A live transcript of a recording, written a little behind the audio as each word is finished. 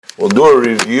We'll do a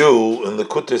review in the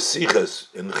Kutes Sichas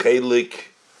in Chelek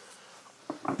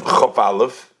Chop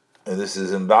Aleph, and this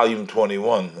is in volume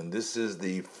 21, and this is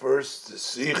the first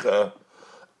Sicha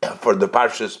for the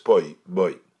Parshas Boy.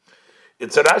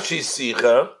 It's a Rashi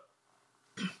Sicha,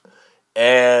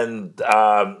 and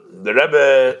the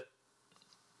Rebbe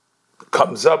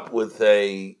comes up with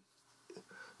a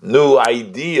new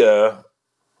idea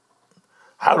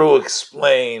how to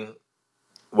explain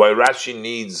why Rashi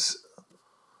needs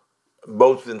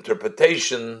both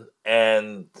interpretation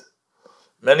and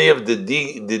many of the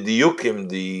diukim,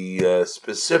 the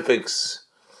specifics,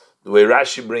 the way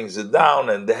Rashi brings it down,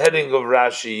 and the heading of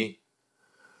Rashi,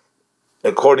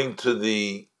 according to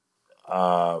the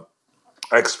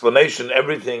explanation,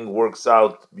 everything works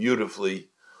out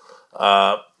beautifully.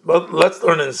 But let's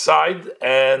learn inside,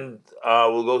 and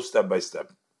we'll go step by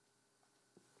step.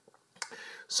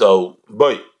 So,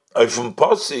 boy, from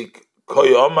Posik,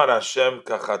 Koy Omar Hashem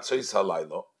Kachatzois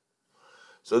Halaylo.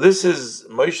 So this is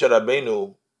Moshe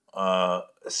Rabbeinu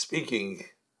speaking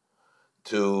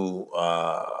to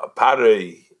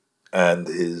Parei and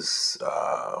his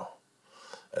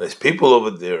people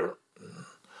over there.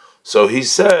 So he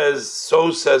says,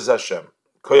 so says Hashem,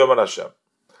 Koy Omar Hashem,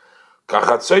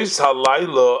 Kachatzois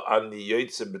Halaylo ani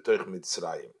yoytze b'toich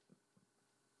Mitzrayim.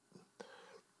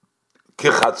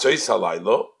 Kachatzois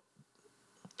Halaylo,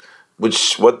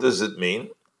 which, what does it mean?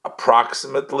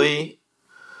 Approximately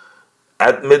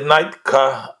at midnight,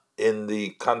 ka, in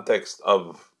the context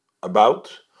of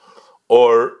about,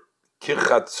 or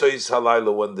kichatzois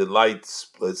halayla, when the light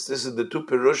splits. This is the two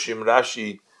pirushim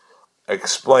Rashi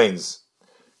explains.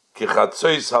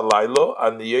 Kichatzois halayla,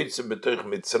 and the yotze b'toich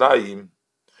Mitzrayim.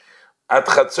 At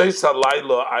chatzois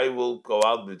halayla, I will go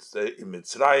out in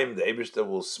Mitzrayim. The Eibishter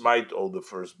will smite all the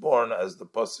firstborn, as the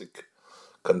pasuk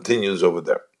continues over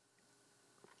there.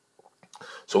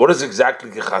 So what does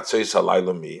exactly Kechatzois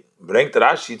Halayla mean? Bringt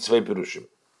Rashi zwei Pirushim.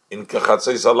 In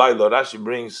Kechatzois Halayla, Rashi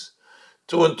brings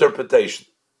two interpretations.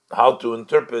 How to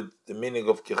interpret the meaning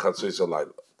of Kechatzois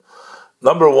Halayla.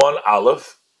 Number one,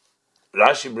 Aleph.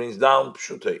 Rashi brings down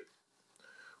Pshutei,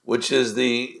 which is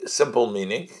the simple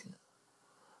meaning.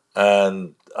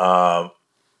 And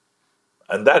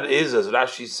that is, as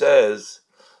Rashi says,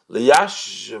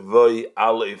 Liyashvoi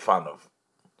al Ifanov.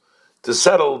 To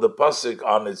settle the pasuk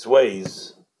on its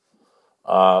ways.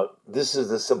 This is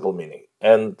the simple meaning,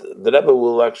 and the Rebbe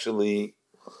will actually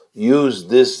use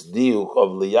this diuk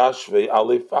of liyashvei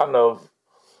alifanov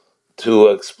to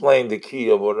explain the key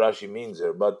of what Rashi means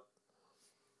here. But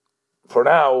for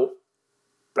now,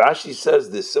 Rashi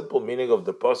says the simple meaning of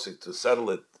the pasuk, to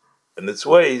settle it in its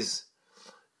ways,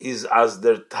 is as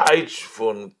der taich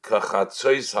von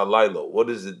kachatzois halaylo. What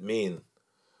does it mean?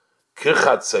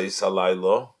 Kachatzois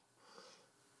halaylo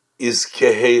is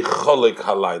kehei cholek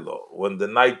halaylo, when the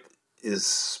night is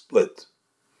split.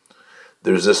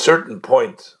 There's a certain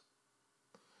point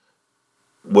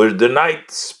where the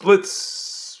night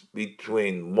splits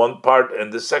between one part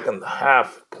and the second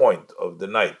half point of the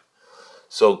night.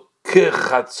 So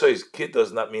kechatzois, ke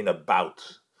does not mean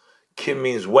about. Ke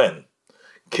means when.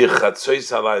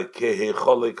 Kechatzois halaylo, kehei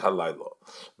cholek halaylo.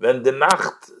 When the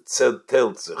nacht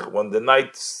teilt sich, when the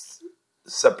night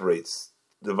separates,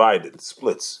 divided,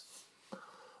 splits.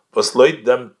 Vasloit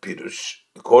dem pirush,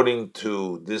 according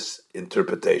to this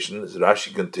interpretation, as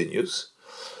Rashi continues,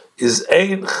 is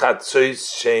ein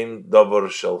chatzois shem davar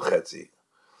shel chetzi.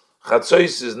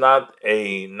 Chatzois is not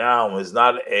a noun, is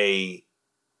not a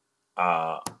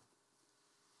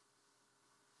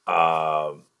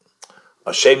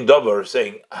shem davar,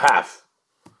 saying half.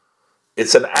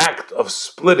 It's an act of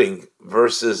splitting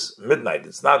versus midnight.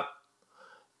 It's not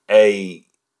a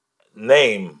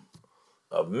name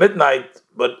of midnight,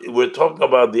 but we're talking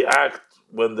about the act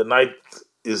when the night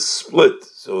is split.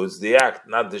 So it's the act,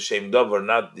 not the shem davar,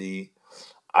 not the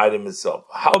item itself.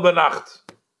 Hal benacht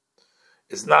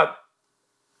is not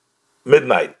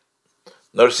midnight,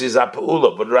 nor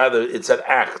sizapula, but rather it's an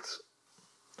act.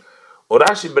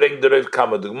 Rashi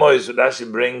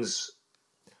brings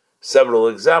several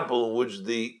examples in which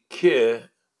the ki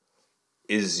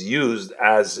is used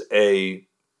as a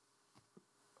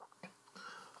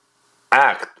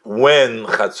act when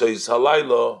chatzois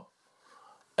halaylo,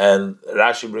 and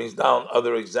Rashi brings down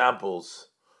other examples.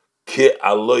 Ki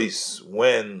alois,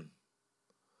 when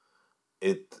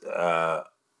it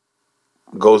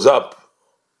goes up,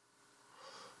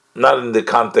 not in the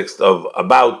context of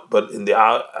about, but in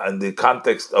the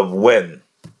context of when.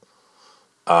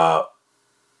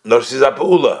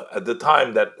 Norsizapula, at the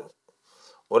time that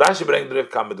Rashi brings,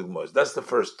 that's the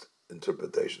first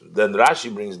interpretation. Then Rashi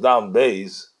brings down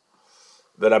Beis,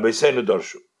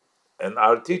 And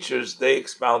our teachers, they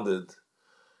expounded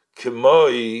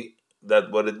kimoi,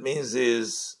 that what it means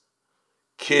is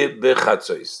ki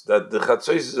bechatzois, that the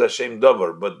chatzois is a shem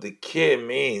dover, but the ki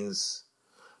means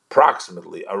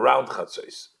approximately around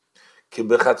chatzois. Ki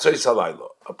bechatzois halayla,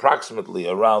 approximately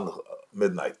around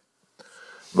midnight.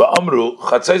 Va'amru,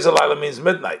 chatzois halayla means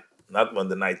midnight, not when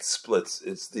the night splits.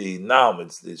 It's the naum,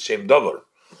 it's the shem dover.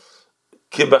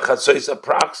 Ki bechatzois,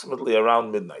 approximately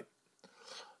around midnight.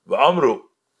 Va'amru,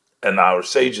 and our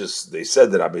sages, they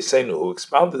said that Rabbi Seinu, who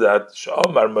expounded that,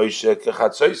 Sha'omar Moshe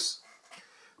kechatzois,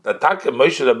 that Taka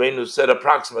Moshe Rabbeinu said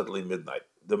approximately midnight,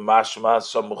 the mashma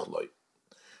samuchloi,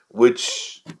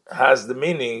 which has the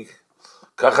meaning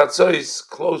kachatzois,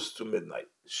 close to midnight.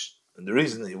 And the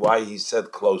reason why he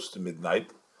said close to midnight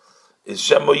is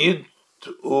shemoyid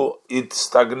it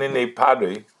stagnine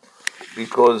pare,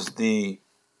 because the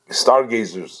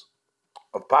stargazers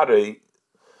of pare,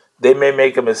 they may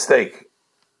make a mistake.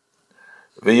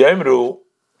 V'yomru,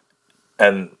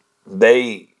 and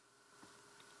they,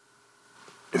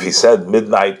 if he said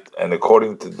midnight, and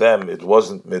according to them it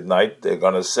wasn't midnight, they're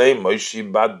going to say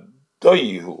Moshe bad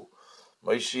doyihu.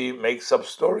 Moshe makes up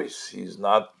stories. He's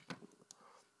not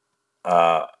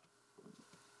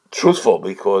truthful,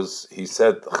 because he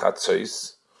said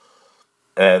chatzois,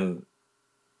 and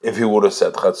if he would have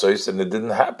said chatzois, and it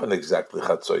didn't happen exactly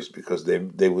chatzois, because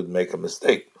they would make a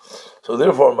mistake. So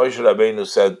therefore Moshe Rabbeinu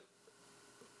said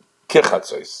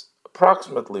kechatzois,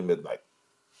 approximately midnight.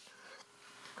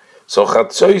 So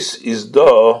chatzois is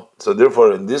do. So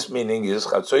therefore, in this meaning is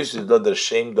chatzois is do the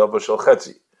shem dover shel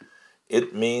chetzi.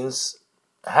 It means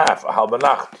half, a halbe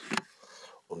Nacht.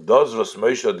 Und das, was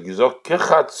Moshe hat gesagt,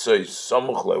 kechatzois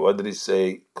samuchlei, what did he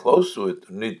say? Close to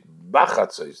it, not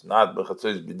bachatzois, not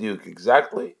bachatzois b'diuk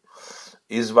exactly,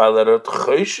 is weil hat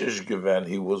choshesh given,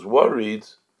 he was worried,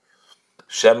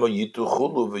 shemo yitu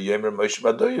chulu v'yomer Moshe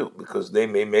badoyu, because they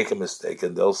may make a mistake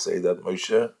and they'll say that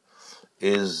Moshe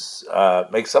is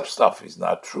makes up stuff. He's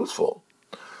not truthful.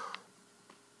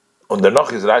 Und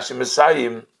dennoch is Rashi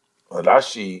Messiah.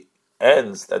 Rashi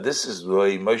ends that this is the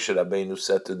way Moshe Rabbeinu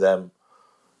said to them,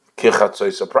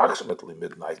 "Kichatzois, approximately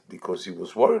midnight," because he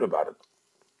was worried about it,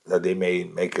 that they may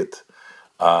make it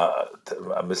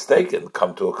a mistake and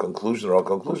come to a conclusion.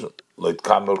 Loit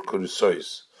kamel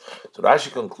kurisois. So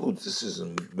Rashi concludes. This is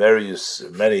in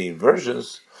many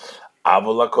versions.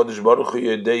 But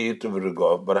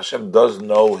Hashem does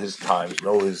know his times,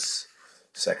 know his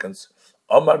seconds.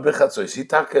 Omar b'chatzois,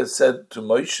 Hitaka said to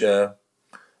Moshe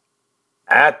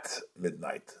at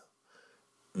midnight.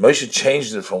 Moshe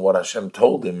changed it from what Hashem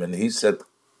told him, and he said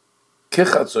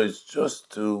kichatzois, just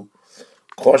to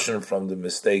caution from the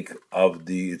mistake of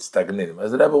the stagnatum.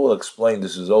 As the Rebbe will explain,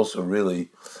 this is also really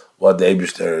what the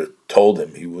Eibishter told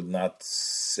him. He would not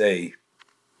say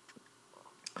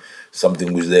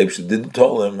something which the Eibishter didn't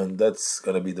tell him, and that's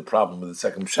going to be the problem with the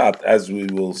second shot, as we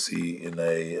will see in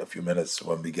a few minutes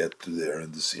when we get to there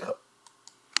in the Sikha.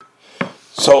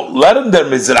 So let him der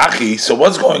Mizrachi. So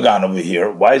what's going on over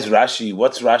here? What's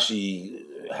Rashi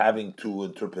having two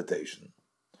interpretation?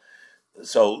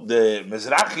 So the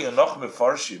Mizrachi and Noch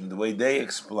Mefarshim, the way they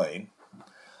explain,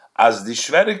 as the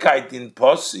Schwerigkeit in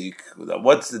Posik,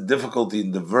 what's the difficulty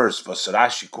in the verse? Was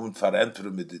Rashi kommt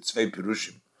verantworten mit den zwei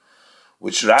Perushim,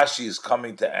 which Rashi is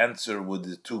coming to answer with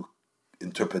the two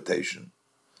interpretation.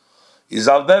 Is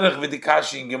al derech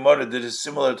v'dikashi in Gemara that is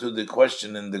similar to the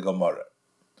question in the Gemara.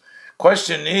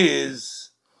 Question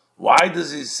is, why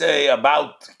does he say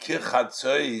about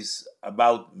kichatzois,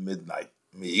 about midnight?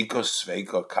 Mi'ikos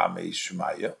sveiko kame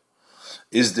ishmaya?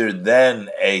 Is there then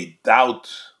a doubt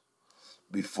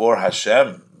before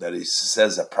Hashem that he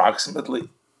says approximately?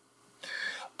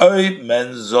 Oy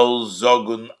men zol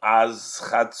zogun az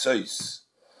chatzois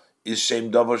is shem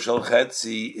dover shel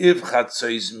chetzi. If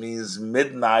chatzois means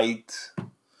midnight,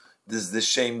 this is the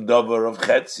shem dover of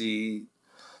chetzi.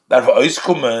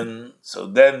 So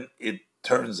then it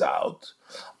turns out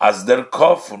as der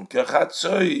kof und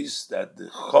kechatzois, that the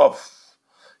kof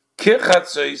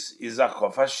kechatzois is a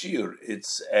kof hashir.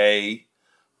 It's a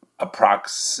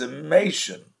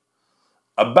approximation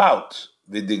about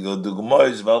the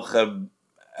dugmois welcher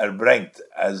bringt,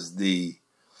 as the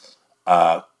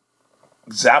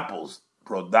examples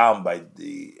brought down by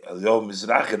the Elio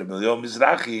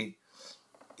Mizrahi,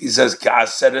 he says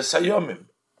ka'aseres hayomim,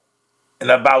 in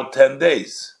about 10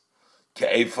 days,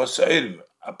 ke'eif soirim,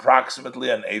 approximately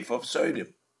an eif of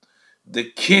soirim.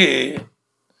 The ki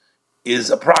is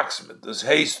approximate. Das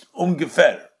heißt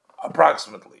ungefähr,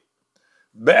 approximately.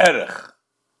 Be'erech,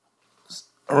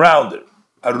 around it.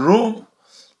 A room,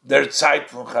 der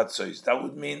Zeit von Chatzois. That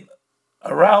would mean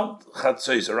around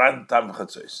Chatzois, around the time of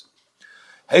Chatzois.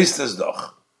 Heißt es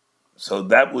doch. So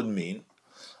that would mean,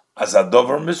 as a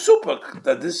dover mesupak,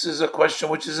 that this is a question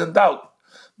which is in doubt.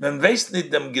 We don't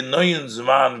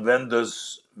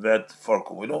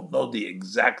know the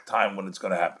exact time when it's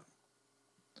going to happen.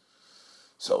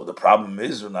 So the problem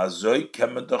is, we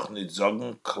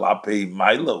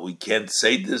can't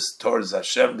say this towards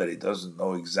Hashem that He doesn't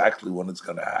know exactly when it's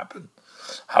going to happen.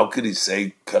 How could He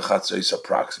say kechatzois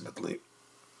approximately?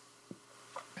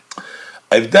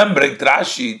 If then bringt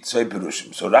Rashi zwei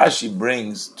Perushim. So Rashi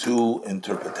brings two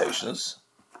interpretations.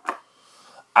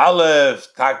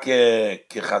 Aleph take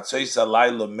kechatzois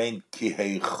alaylo mean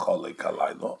kihei cholek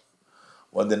alaylo.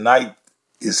 When the night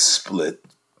is split,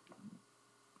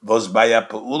 was baya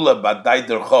peula badai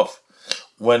der chof.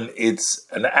 When it's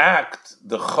an act,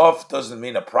 the chof doesn't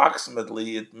mean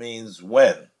approximately; it means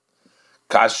when.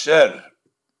 Kasher.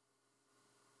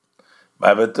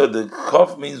 The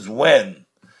chof means when.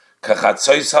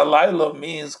 Kachatzois halaylo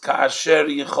means kasher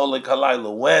yicholek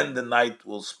halaylo, when the night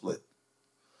will split,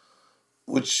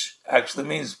 which actually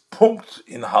means punkt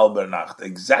in halber nacht,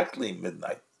 exactly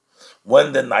midnight,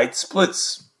 when the night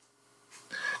splits.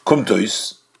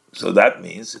 Kumtois. So that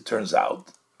means, it turns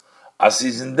out, as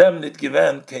is in them nit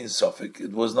given kein sofik,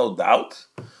 it was no doubt,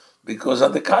 because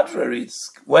on the contrary, it's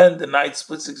when the night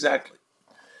splits exactly.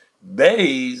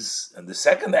 Beis, and the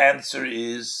second answer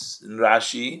is in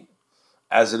Rashi,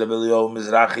 as Rebbe Eliyahu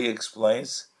Mizrahi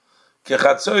explains,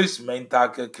 kechatzois mein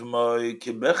take k'moi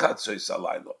kibechatzois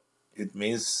alaylo. It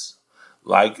means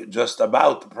like just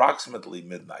about, approximately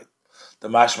midnight. The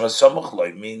mashma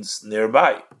samuchloi means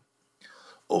nearby.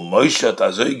 Moshe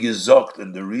tazoy gezogt,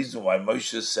 and the reason why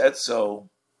Moshe said so,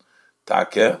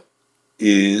 take,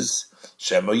 is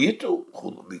shemo yitu,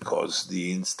 because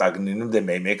the instagninim, they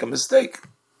may make a mistake.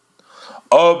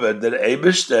 Over der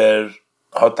Eibishter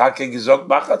hat take gezogt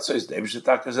bachatzois. The Eibishter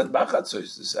take said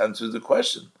bachatzois. This answers the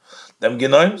question. Them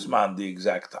genoims man the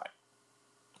exact time.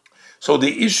 So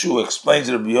the issue, explains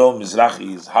Rabbi Yoel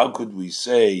Mizrahi, is how could we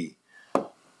say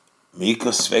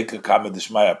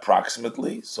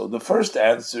approximately? So the first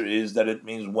answer is that it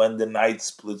means when the night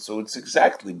splits, so it's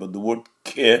exactly, but the word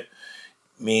ke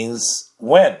means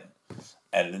when.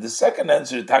 And the second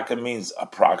answer, taka, means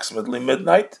approximately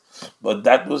midnight, but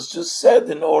that was just said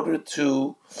in order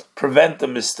to prevent a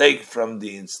mistake from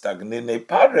the instagnine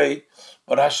pare,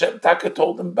 but Hashem taka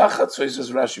told him bachat, so he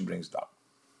says Rashi brings down.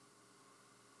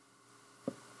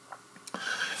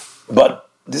 But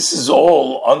this is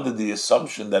all under the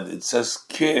assumption that it says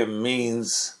ke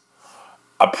means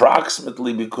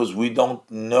approximately, because we don't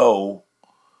know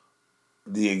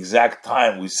the exact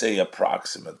time. We say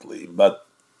approximately, but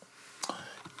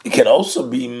it can also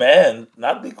be meant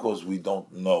not because we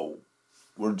don't know.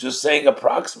 We're just saying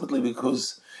approximately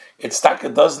because it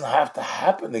doesn't have to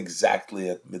happen exactly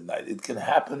at midnight. It can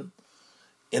happen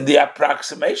in the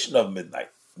approximation of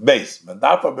midnight. Base, man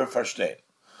darf aber verstehen.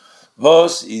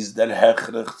 Was is der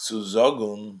Hechrich zu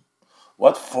sagen?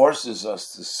 What forces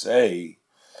us to say,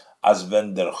 as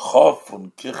wenn der Chof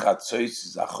von Kichatzois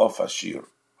is a Chof Ashir,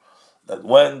 that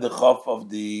when the Chof of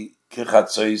the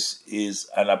Kichatzois is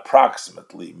an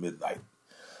approximately midnight,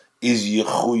 is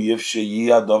Yechuyev Sheyi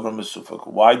Adover Mesufak?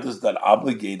 Why does that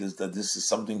obligate us that this is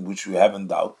something which we have in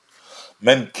doubt?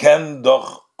 Men ken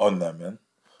doch onemen.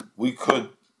 We could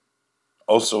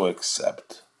also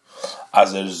accept,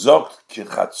 as zogt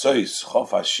Kichatzois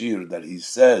Chof Ashir, that he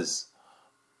says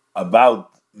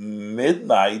about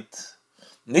midnight,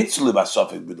 nitzli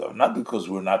basofik b'dor, not because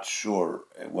we're not sure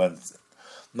when.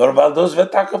 Nor baldos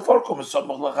vetaka forkom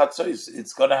somoch lachatzois.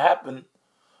 It's going to happen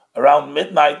around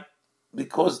midnight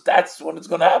because that's when it's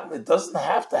going to happen. It doesn't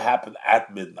have to happen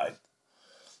at midnight.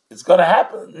 It's going to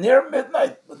happen near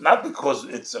midnight, but not because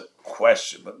it's a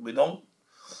question. But we don't.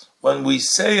 When we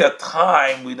say a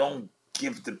time, we don't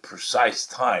give the precise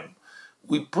time.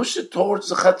 We push it towards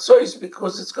the chatzois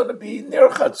because it's going to be near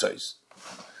chatzois.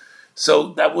 So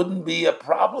that wouldn't be a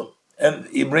problem. And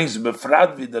he brings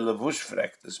befrad vid the levush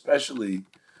frekt, especially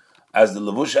as the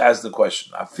levush asks the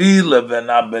question. Afile ben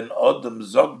ben odem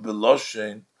zog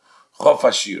beloshen chof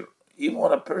ashir. Even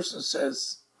when a person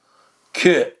says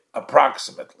ke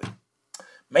approximately,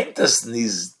 meintas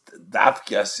nis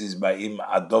davkias is by im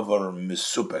adover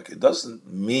misupek. It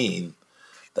doesn't mean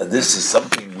that this is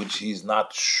something which he's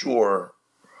not sure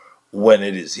when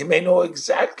it is. He may know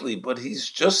exactly, but he's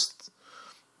just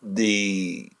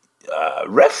the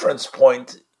reference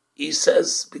point, he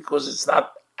says, because it's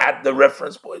not at the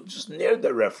reference point, just near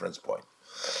the reference point.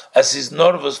 As his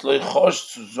nervous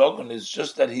loichosh zu zogen is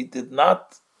just that he did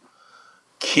not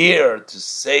care to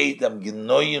say them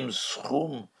genoyim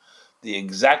schum, the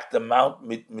exact amount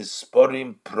mit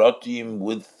misporim protim,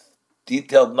 with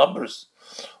detailed numbers.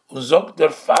 And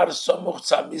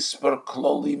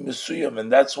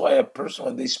that's why a person,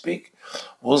 when they speak,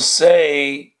 will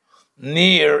say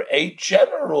near a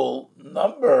general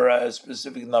number, a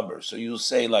specific number. So you'll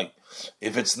say, like,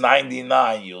 if it's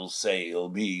 99, you say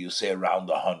around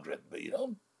 100, but you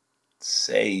don't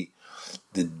say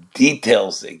the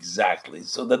details exactly.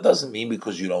 So that doesn't mean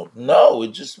because you don't know,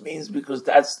 it just means because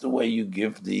that's the way you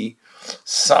give the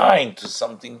sign to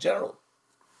something general.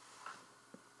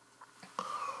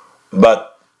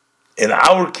 But in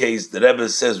our case, the Rebbe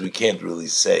says we can't really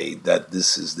say that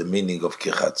this is the meaning of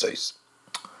Kichatzos,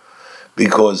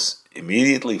 because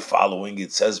immediately following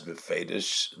it says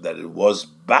befedish that it was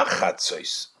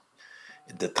Bachatzos.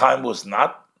 The time was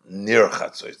not near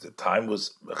Chatzos. The time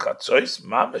was Chatzos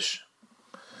Mamish.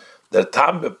 Der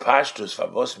Tam bepashtus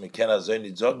favos mikena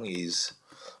zoini zogen is,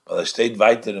 but steht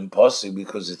weiter in Posuk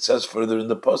because it says further in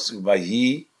the Posuk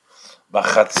vahi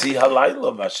bachatzi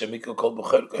halayla v'Hashem ikol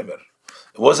b'cher komer.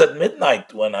 It was at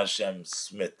midnight when Hashem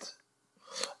smit.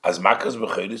 As makas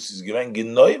b'cheres is given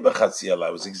genoi bachatzi halayla.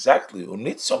 It was exactly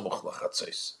unit somuch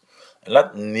lachatzos, and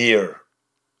not near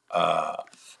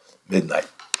midnight.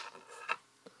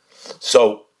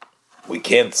 So we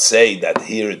can't say that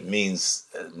here it means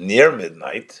near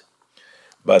midnight.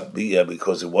 But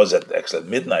because it was actually at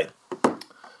midnight.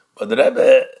 But the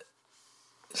Rebbe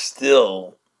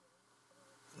still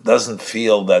doesn't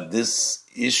feel that this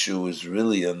issue is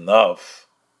really enough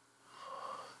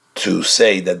to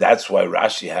say that that's why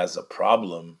Rashi has a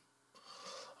problem.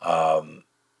 And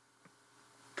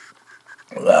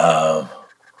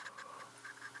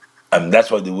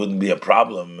that's why there wouldn't be a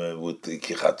problem with the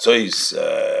Kichatzois,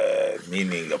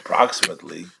 meaning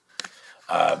approximately.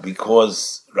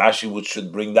 Because Rashi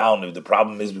should bring down, if the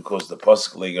problem is because the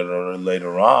Pasuk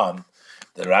later on,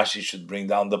 then Rashi should bring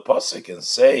down the Pasuk and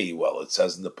say, well, it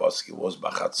says in the Pasuk it was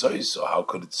Bachatzois, so how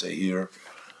could it say here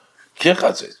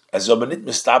Kirchatzois? As Obenit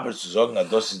Mistaber zu sagen,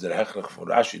 das ist der Hechlech von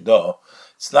Rashi, though,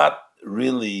 it's not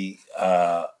really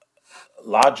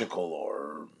logical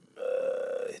or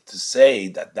to say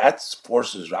that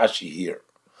forces Rashi here.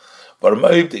 But if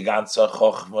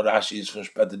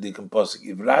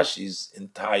Rashi's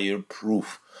entire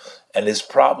proof and his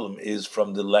problem is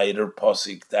from the later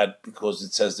posik, that because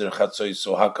it says there chatzois,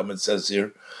 so how come it says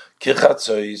here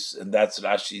kichatzois, and that's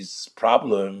Rashi's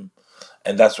problem,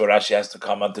 and that's where Rashi has to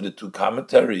come onto the two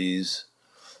commentaries.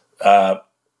 But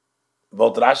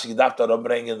Rashi gedacht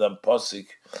bringing them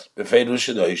posik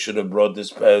he should have brought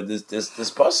this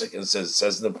posik and it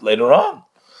says later on.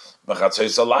 How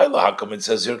come it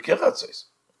says here Kichatzos?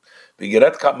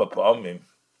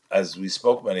 As we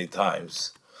spoke many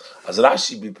times, as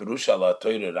Rashi Bipirusha la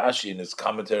Torah, Rashi in his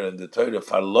commentary on the Torah,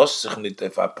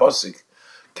 Posik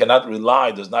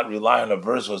does not rely on a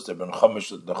verse was the Ben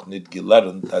Chomish Nochnit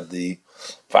Gileren that the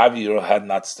 5-year-old had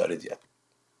not studied yet.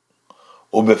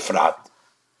 Ubefrat,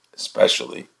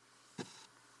 especially.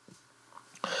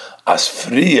 As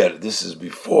Frier, this is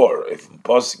before, if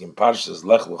Posik in Parshas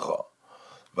Lech Lecha,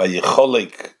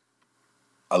 Chelek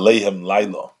Aleihem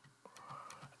Lailo.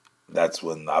 That's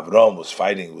when Avraham was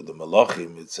fighting with the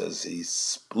Malachim. It says he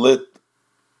split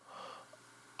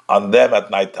on them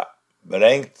at night time.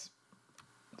 Berengt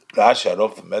Rashi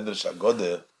Arof Medrash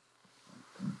Agode.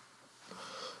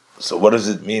 So what does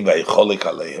it mean by Chelek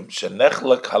Aleihem?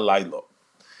 Shenechlek Halaylo.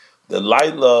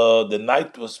 The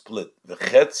night was split.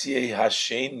 V'chetziyei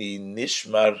Hasheni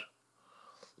Nishmar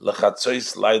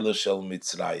Lechatzois Lailo Shel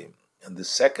Mitzrayim. And the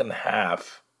second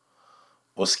half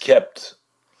was kept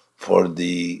for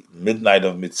the midnight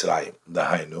of Mitzrayim, the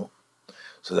Hainu.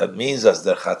 So that means as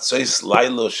the Chatzois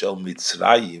Lailo Shel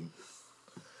Mitzrayim,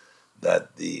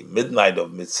 that the midnight of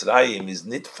Mitzrayim is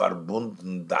nicht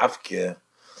verbunden davke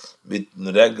mit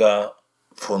Rega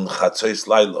von Chatzois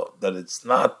Lailo, that it's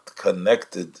not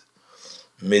connected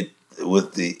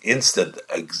with the instant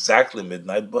exactly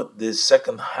midnight, but the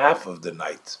second half of the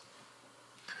night.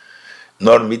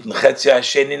 Nor mitten Chetzia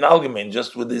Hashen in Algemein,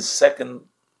 just with the second,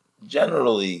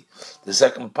 generally, the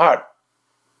second part.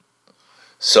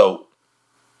 So,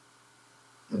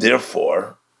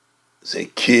 therefore,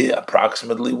 say ki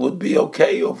approximately would be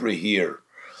okay over here.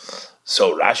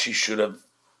 So Rashi should have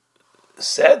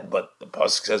said, but the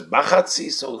pasuk says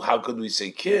bachatzi, so how could we say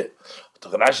ki?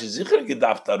 Rashi zicher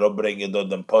gedaft bringen dort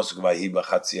den pasuk vahi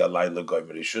bachatzi alayla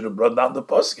goymer. He should have brought down the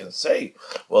pasuk and say,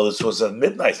 well, this was at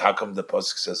midnight. How come the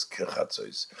pasuk says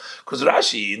kichatzois? Because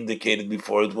Rashi indicated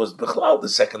before it was bechlal, the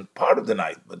second part of the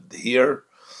night, but here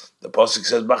the pasuk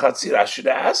says bachatzi. Rashi should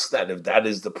have asked that if that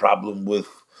is the problem with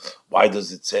why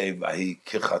does it say vahi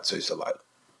kichatzois alayla.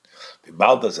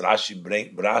 Bald does Rashi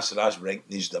bringt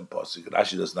nicht den pasuk.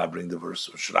 Rashi does not bring the verse.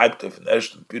 Schreibt auf den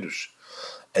ersten Pirush.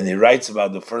 And he writes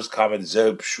about the first comment,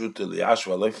 Zeh Pshuta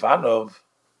Liyashva Leifanov.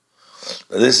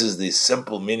 This is the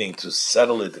simple meaning to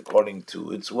settle it according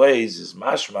to its ways, is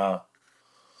mashma.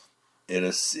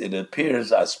 It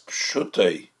appears as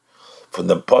pshutei from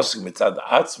the posuk mitzad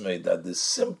atzmei, that the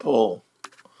simple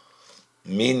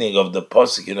meaning of the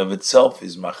posuk in of itself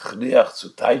is machriach zu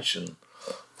taichen,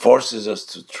 forces us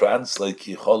to translate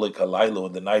ki cholik halayla,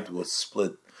 when the night was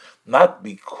split, not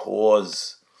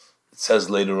because it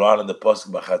says later on in the posuk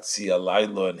bachatzi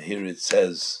halayla, and here it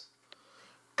says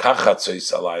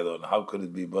kachatzois halayla, and how could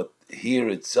it be? But here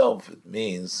itself it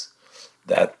means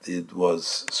that it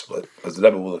was split, as the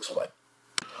Rebbe will explain.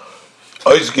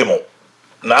 Ois Gimel.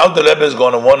 Now the Rebbe is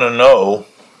going to want to know,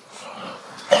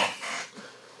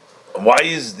 why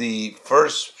is the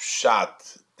first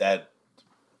shot that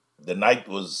the night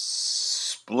was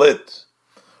split,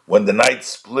 when the night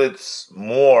splits,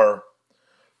 more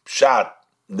shot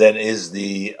than is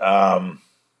the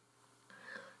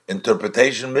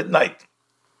interpretation midnight?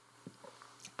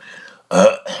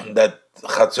 That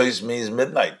Chatzois means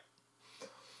midnight.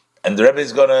 And the Rebbe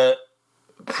is going to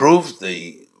prove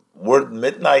the word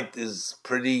midnight is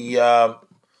pretty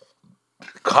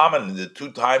common. The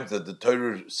two times that the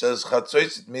Torah says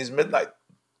Chatzois, it means midnight.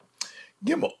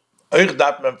 Gimel. Euch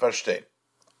darf man verstehen.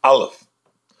 Aleph.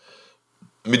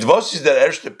 Mit was ist der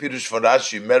erste Pirush von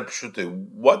Rashi mehr Pshute?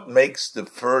 What makes the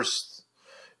first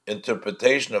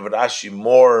interpretation of Rashi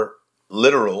more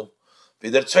literal wie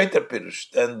der zweite Pirush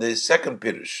than the second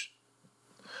Pirush?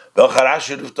 Welcher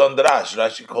Rashi ruft on Drash?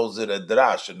 Rashi calls it a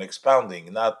Drash, an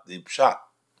expounding, not the Pshat.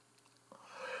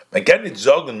 Man kann nicht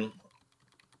sagen,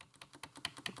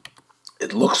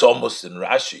 it looks almost in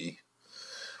Rashi,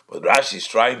 but Rashi is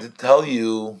trying to tell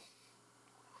you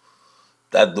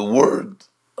that the word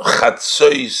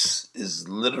Chatzois is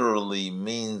literally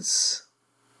means,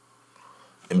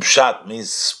 in Pshat,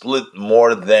 means split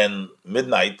more than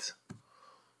midnight,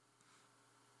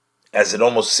 as it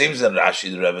almost seems in Rashi,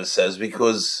 the Rebbe says,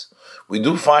 because we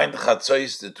do find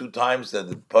Chatzois, the two times that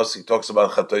the Pasuk talks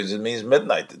about Chatzois, it means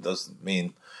midnight, it doesn't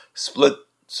mean split.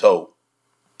 So,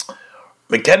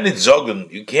 Mekenit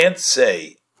Zogun, you can't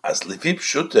say, as Lifi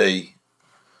Pshutei,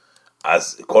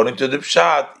 as according to the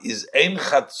Pshat, is Ein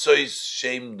Chatzois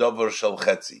Shem Dover Shel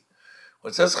Chetzi.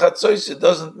 When it says Chatzois, it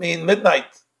doesn't mean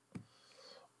midnight.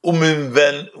 Wie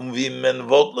men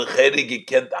wollt lechere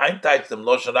gekent einteilt dem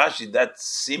Loshen Rashi, that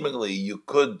seemingly you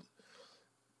could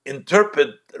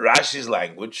interpret Rashi's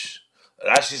language.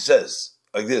 Rashi says,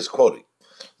 like this, quoting,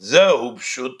 Zehu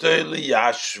pshutei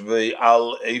liyashvei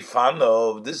al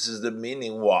eifanov. This is the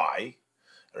meaning why.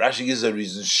 Rashi gives a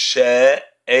reason. She ein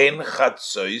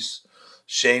chatzois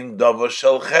shem davar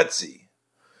shel chetzi.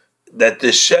 That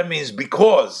the she means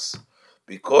because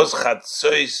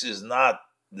chatzois is not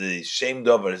the shem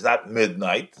davar, is not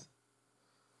midnight.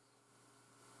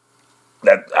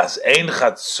 That as ein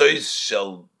chatzois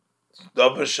shel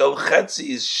davar shel chetzi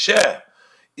is she,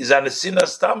 is an esina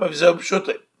stam of zehu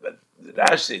pshutei.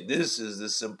 Rashi, this is the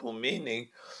simple meaning,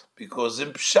 because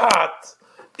in Pshat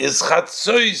is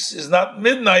Chatzois is not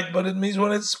midnight, but it means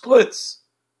when it splits.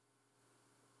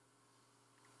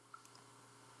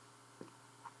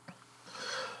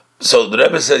 So the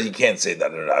Rebbe says you can't say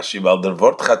that in Rashi. Well, the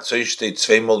word Chatzois states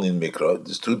zweimal in Mikra.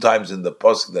 There's two times in the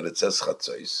Pasuk that it says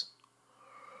Chatzois.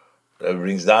 The Rebbe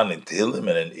brings down in Tehillim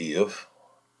and in Iyov.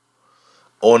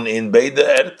 On in beide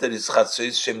Erter is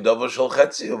Chatzois Shem Dover Shel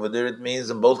Chetzi. Over there it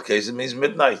means, in both cases, it means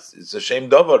midnight. It's a Shem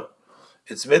Dover.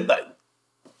 It's midnight.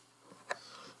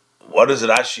 What does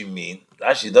Rashi mean?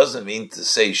 Rashi doesn't mean to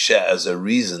say She as a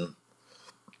reason.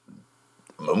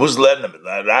 When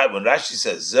Rashi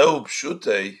says Zehu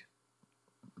Pshutei,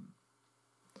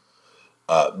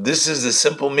 this is the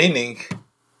simple meaning,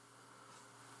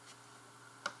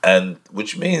 and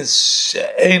which means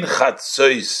She'ein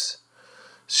Chatzois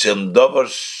Shem Dover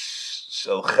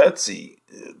Shel Chetzi,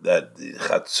 that the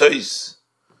Chatzois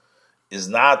is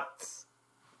not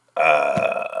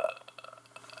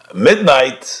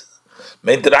midnight.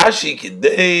 Meint Rashi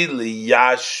kidei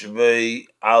liyashvei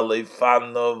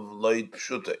alefanov loit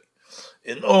pshutei.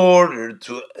 In order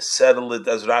to settle it,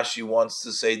 as Rashi wants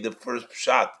to say, the first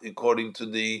pshat according to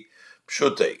the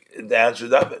pshutei. The answer to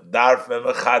that, darf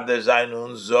mechader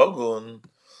zaynun zogun.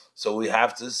 So we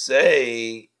have to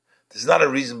say, there's not a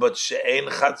reason, but she'ein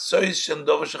chatzois shem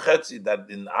dover shechetzi, that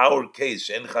in our case,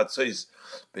 she'ein chatzois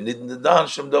benidin dedan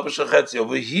shem dover shechetzi.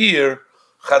 Over here,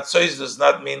 chatzois does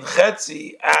not mean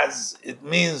chetzi as it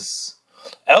means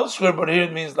elsewhere, but here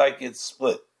it means like it's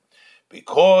split.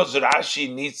 Because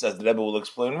Rashi needs, as the Rebbe will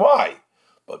explain why,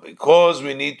 but because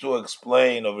we need to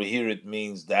explain over here, it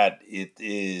means that it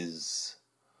is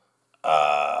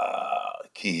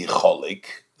ki cholik,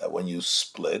 that when you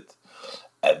split,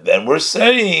 and then we're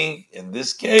saying in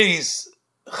this case,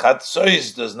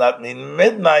 chatzois does not mean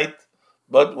midnight,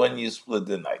 but when you split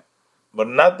the night. But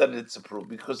not that it's approved,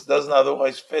 because it doesn't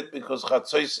otherwise fit, because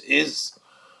chatzois is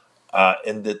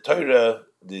in the Torah,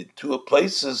 the two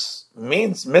places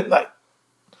means midnight.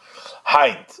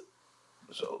 Heint.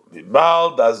 So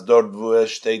Bibal das dort wo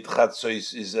steht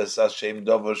chatzois is es Hashem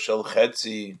dover shel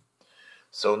chetzi.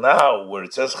 So now where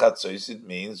it says chatzois, it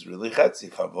means really chetzi.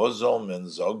 Favozol men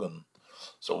zogen.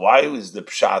 So why is the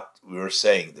pshat we were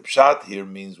saying? The pshat here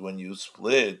means when you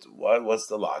split. What's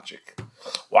the logic?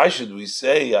 Why should we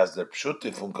say as the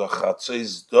pshuti from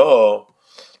chatzois do?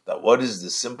 That what is the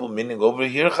simple meaning over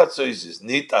here? Chatzois is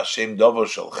nit Hashem dover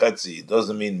shel chetzi. It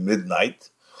doesn't mean midnight.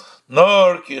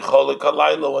 Nor ki cholik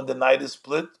halayla, when the night is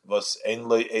split, was ein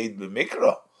lo eid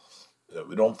b'mikra.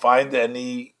 We don't find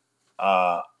any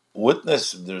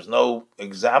witness. There's no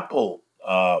example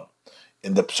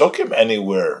in the psukim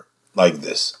anywhere like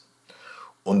this.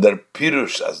 Under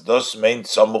pirush as dos meint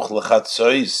samuch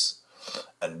lechatzois,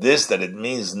 and this that it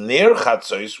means near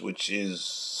chatzois, which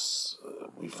is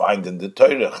we find in the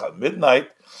Torah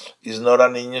midnight, is not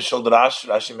an initial drash.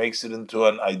 Rashi makes it into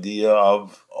an idea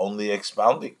of only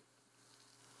expounding.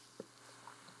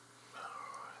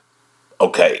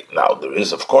 Okay, now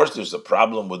there's a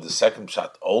problem with the second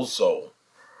shot also,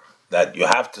 that you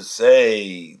have to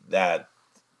say that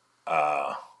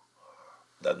that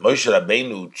Moshe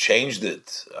Rabbeinu changed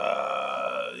it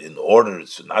in order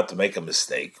not to make a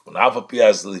mistake.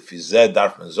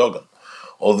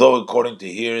 Although according to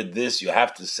here, this you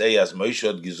have to say as Moshe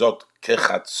had gesagt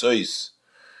kechatzois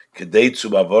kedei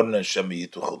zu bavornen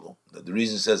shemiyituchulu. That the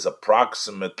reason says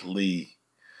approximately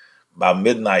by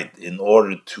midnight in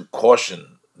order to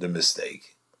caution the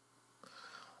mistake,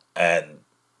 and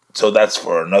so that's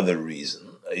for another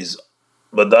reason.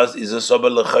 But that is a sober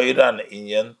lechayra an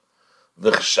inyan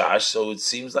v'chshash. So it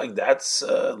seems like that's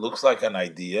looks like an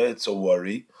idea. It's a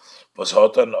worry. It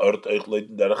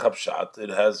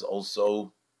has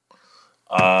also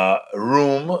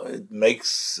room. It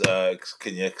makes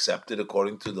can you accept it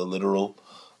according to the literal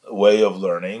way of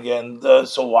learning? And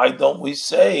so why don't we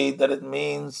say that it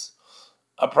means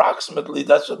approximately?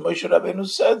 That's what Moshe Rabbeinu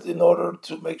said in order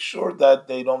to make sure that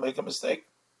they don't make a mistake.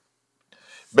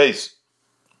 Base.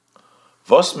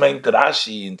 Was meint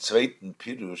Rashi in zweiten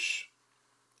Pirush?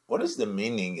 What is the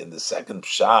meaning in the second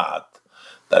pshat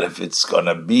that if it's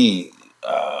gonna be,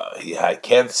 I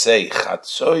can't say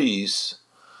chatzois,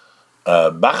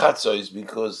 bachatzois,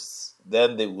 because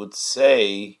then they would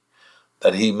say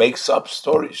that he makes up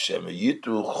stories. They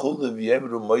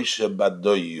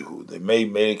may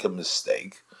make a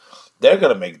mistake. They're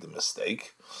going to make the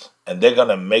mistake, and they're going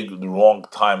to make the wrong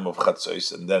time of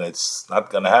Chatzos, and then it's not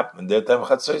going to happen. Their time of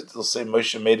Chatzos, they'll say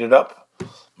Moshe made it up.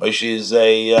 Moshe is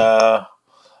a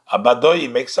badoy, he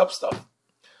makes up stuff.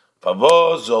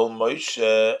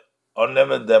 Moshe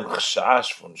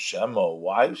from Shemo.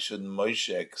 Why should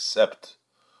Moshe accept?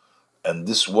 And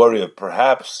this worry of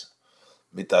perhaps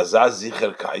with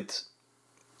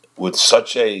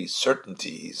such a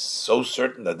certainty, he's so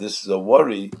certain that this is a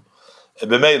worry. All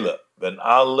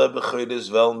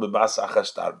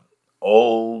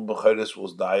Bechiris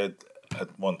will die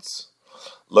at once.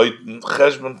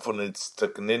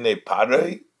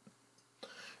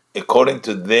 According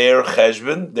to their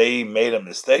cheshbon, they made a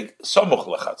mistake.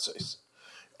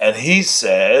 And he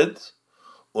said,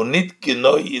 Unit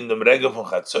Kinoi in the Rega von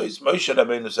Chatzois, Moshe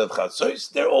Rabbeinu said Chatzois,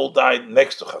 they all died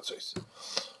next to Chatzois.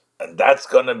 And that's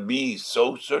going to be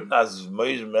so certain as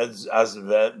Vetmen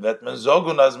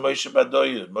Zogun, as Moshe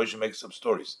Badoy. Moshe makes up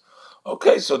stories.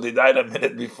 Okay, so they died a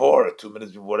minute before, 2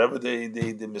 minutes before, whatever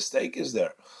the mistake is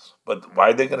there. But why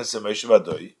are they going to say Moshe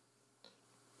Badoy?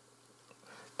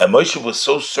 And Moshe was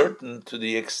so certain to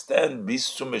the extent,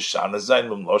 Bisu Meshana Zayin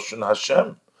Mumloshun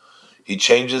Hashem. He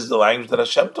changes the language that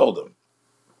Hashem told him.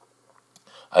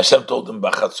 Hashem told him,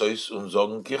 Bachatzois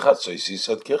Zogun Kichatzois. He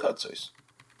said Kichatzois.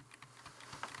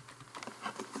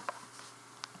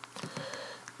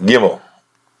 Gimel.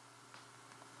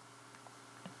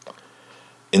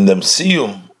 In the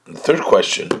Msiyum, the third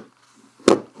question,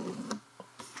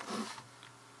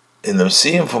 in the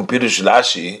Msiyum from Pirush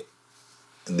Rashi,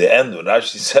 in the end, when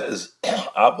Rashi says,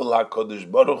 Abel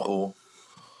HaKodesh Baruch Hu,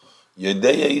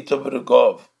 Yedei Yitov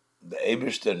Regov, the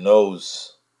Eibishter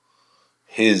knows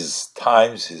his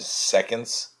times, his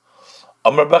seconds.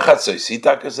 Amar Bachatzois,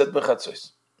 Hitaka said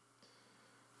Bachatzois.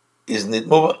 Isn't it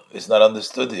moving? It's not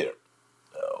understood here.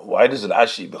 Why does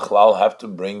Rashi Bechlal have to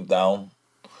bring down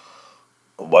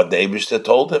what the Eibishter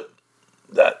told him?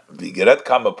 That Vigeret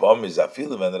Kamapom is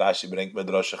Afil when Rashi bring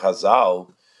Medrash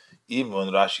Chazal, even when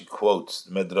Rashi quotes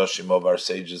Medrashim of our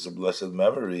sages of blessed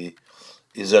memory,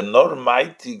 is a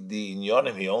normaitik the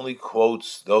inyonim. He only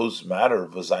quotes those matter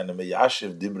v'zayne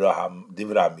meyashiv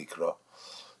divra mikra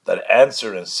that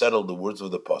answer and settle the words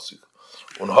of the pasuk.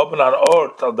 Unhoben an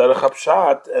ort al derech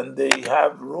hapshat, and they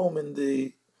have room in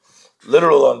the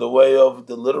literal on the way of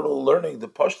the literal learning, the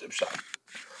pashtim pshat.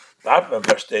 That man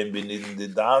verstehen wir nicht in the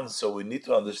dan, so we need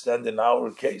to understand in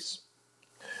our case.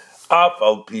 Af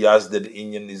al piyas der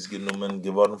inyan is genommen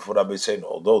geworden for Rabbi Sein.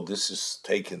 Although this is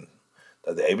taken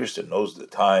that the Eibishter knows the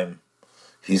time,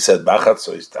 he said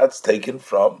bachatzois. That's taken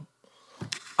from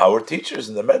our teachers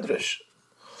in the Medrash.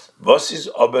 Was is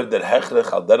aber der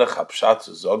hechrech al derech hapshat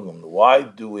zu sagen? Why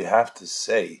do we have to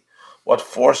say? What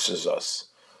forces us,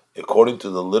 according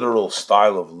to the literal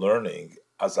style of learning,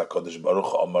 as HaKadosh Baruch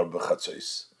Hu Amar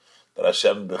b'chatzois, that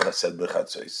Hashem b'chased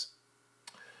b'chatzois?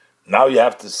 Now you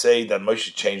have to say that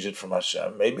Moshe changed it from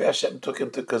Hashem. Maybe Hashem took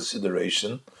into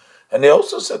consideration, and he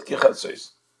also said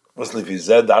kichatzois. According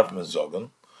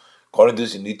to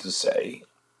this, you need to say,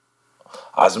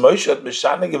 as Moshe had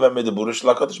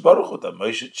that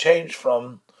Moshe changed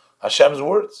from Hashem's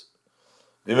words.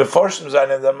 We meforshim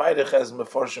zayin, and the Meidich has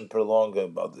meforshim prolong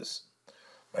about this.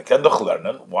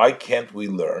 Why can't we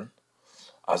learn?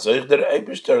 As euch der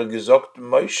Eibishter gesagt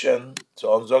Moshe zu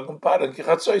uns sagen Paren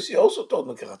kichatzois, he also told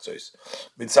me kichatzois.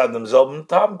 Mitzad demselben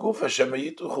Tam guf Hashem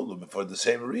yituchulu, for the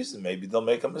same reason. Maybe they'll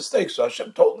make a mistake, so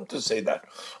Hashem told him to say that.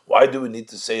 Why do we need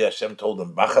to say Hashem told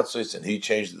him bachatzois and he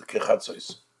changed the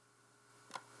kichatzois?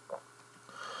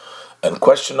 And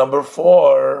question number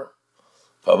 4: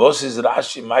 Favos is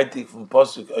Rashi meitik from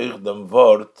posuk euch dem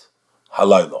Wort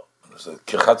halaylo.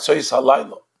 Kichatzois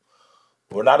halaylo.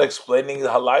 We're not explaining the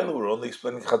halayla, we're only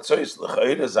explaining chatzois.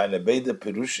 L'chayre zayne beide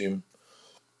perushim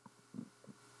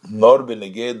nor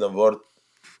beneged the word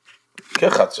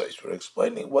kechatzois. We're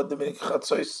explaining what the meaning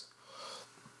chatzois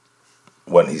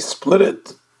when he split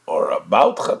it, or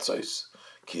about chatzois,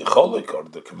 ki cholek, or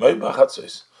the kemei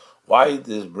b'chatzois. Why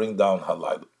does bring down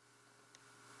halayla?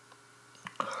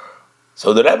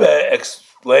 So the Rebbe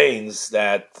explains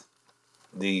that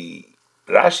the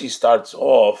Rashi starts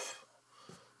off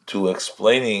to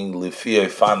explaining Lifiyei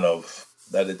Fanov,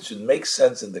 that it should make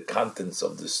sense in the contents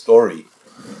of the story.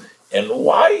 And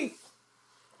why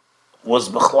was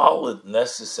Bechlal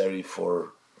necessary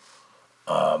for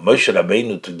Moshe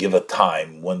Rabbeinu to give a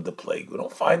time when the plague? We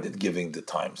don't find it giving the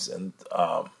times. And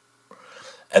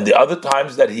the other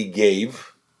times that he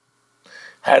gave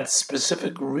had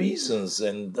specific reasons.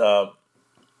 And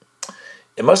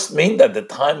it must mean that the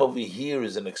time over here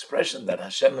is an expression that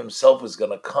Hashem himself is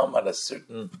going to come at a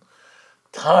certain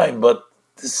time, but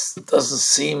this doesn't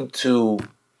seem to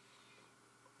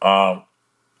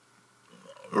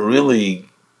really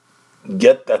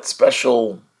get that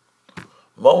special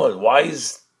moment. Why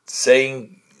is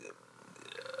saying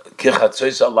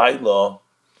Kichatzois Alayla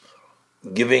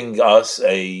giving us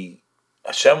a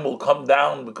Hashem will come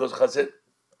down because Chazit?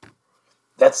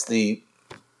 That's the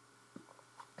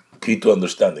key to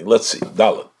understanding. Let's see,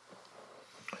 Dalet.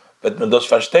 But when those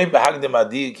verstehen behagdim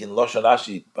adik in Lashon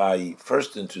Rashi by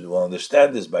first we'll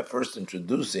understand this by first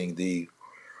introducing the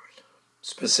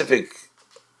specific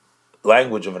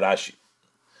language of Rashi.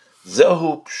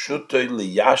 Zehu pshutoi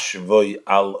liyashvoi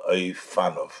al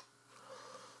oifanov.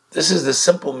 This is the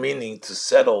simple meaning to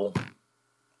settle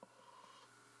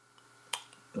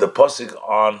the posik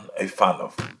on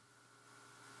oifanov.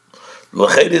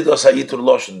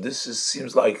 This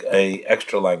seems like a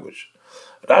extra language.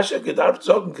 Rashi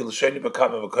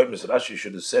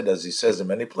should have said, as he says in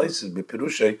many places, this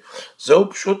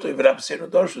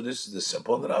is the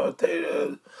simple, and our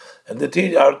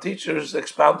teachers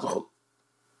expound.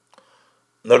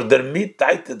 Nor der mit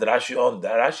taited Rashi on.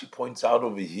 That Rashi points out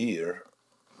over here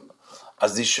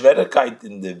as the Schwerigkeit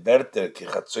in the Werter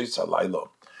kichatzois alaylo,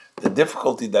 the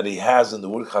difficulty that he has in the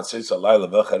word chatzois alaylo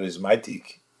welcher is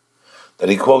meitik, that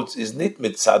he quotes, is nit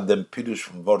mitzad dem pirush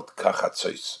from word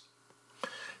kachatzois.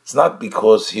 It's not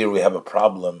because here we have a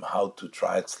problem how to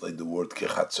translate the word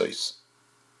kechatzois.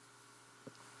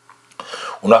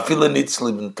 Und afile nit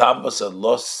leben tambas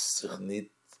los sich nit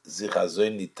sich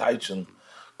azoy nit taichen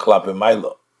klappe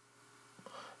mailo.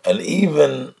 And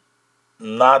even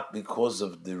not because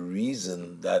of the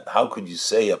reason that how could you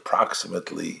say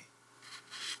approximately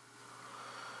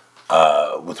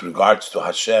with regards to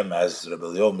Hashem, as Rabbi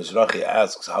Leo Mizrahi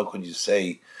asks, how could you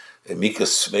say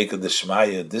Mikas Sveika de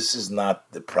Shmaya? This is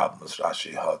not the problem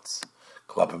Rashi has.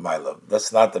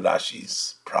 That's not the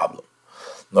Rashi's problem.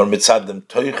 Nor mitzadem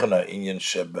toichana inyan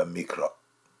sheba mikra.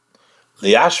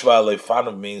 Liyashva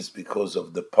leifanav means because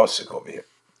of the posik over here.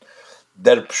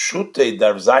 Der pshute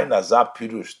darf sein azab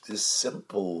pirush. This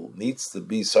simple needs to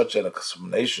be such an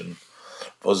explanation.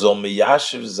 For soll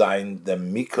miyashiv sein the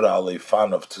mikra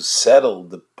alefanov to settle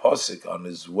the posik on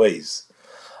his ways.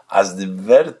 As the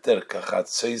Werter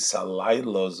kachatzois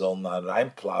alaylo soll na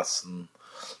reinplassen,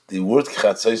 the word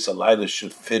kachatzois alaylo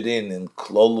should fit in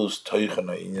klolus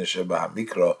toichana inya sheba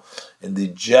hamikra, in the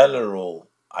general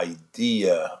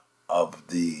idea of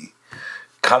the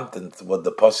content, what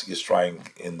the posuk is trying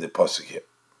in the posuk here.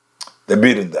 They're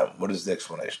beating them. What is the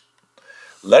explanation?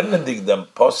 Learning them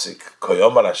posuk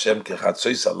koyomar Hashem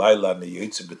kachatzois alayla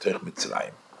neyotze b'toich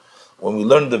Mitzrayim. When we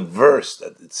learn the verse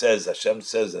that it says, Hashem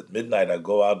says, at midnight I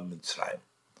go out of Mitzrayim.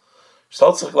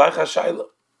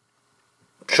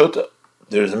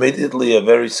 There's immediately a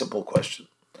very simple question.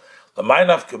 Why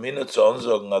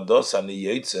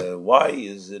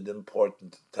is it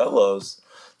important to tell us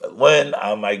that when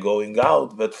am I going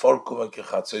out, that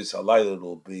it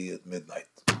will be at midnight?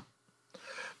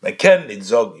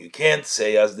 You can't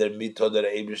say as der Mito der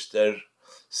Eibishter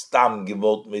Stam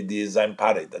gewollt mit dir sein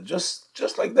Pare. That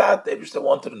just like that, they just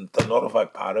wanted to notify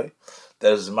Pare.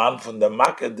 There's man from the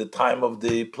Makkah at the time of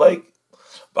the plague.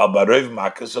 But by Rev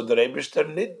Makkah, so the Rebishter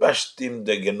nit bestimmt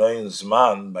the genoin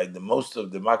Zman. By the most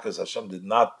of the Makkahs, Hashem did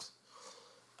not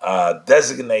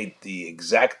designate the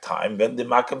exact time when the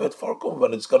Makkah wird vorkommen,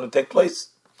 when it's going to take place.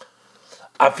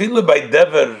 Afile by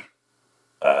Dever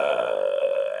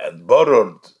and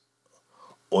Borod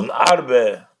und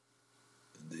Arbe,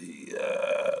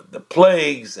 the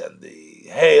plagues and the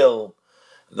hail,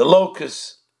 the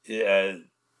locusts, is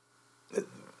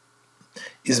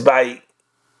by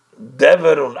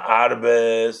Dever and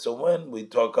Arbe. So when we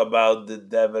talk about the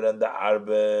Dever and the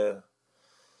Arbe,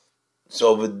 so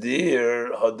over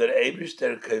there, hat der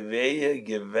Eibishter Kaveye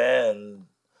given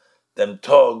them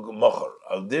Tog Mocher.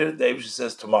 Out there, the Eibishter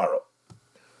says tomorrow.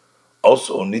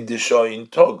 Also, need to show in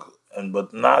Tog,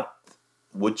 but not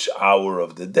which hour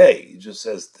of the day. He just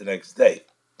says the next day.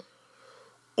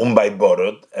 By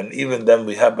Borod, and even then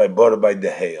we have by Borod by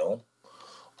the hail.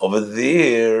 Over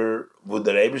there, would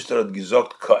the Eibishter had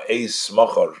gesagt Ka'eis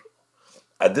Mocher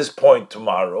at this point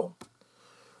tomorrow.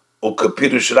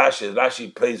 Ukapirush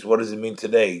Rashi plays, what does it mean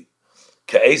today?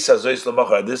 Ka'eis Azois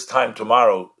L'Mocher, at this time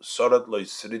tomorrow, Sorat Lo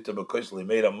Yisrita B'Koisel, he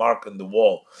made a mark on the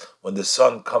wall. When the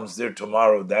sun comes there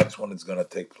tomorrow, that's when it's going to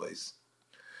take place.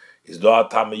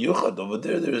 Over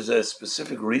there is a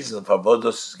specific reason for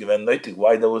Vodos given Noitik,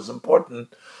 why that was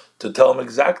important to tell him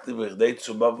exactly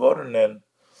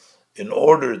in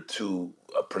order to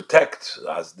protect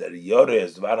as their Yore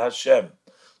as Dvar Hashem,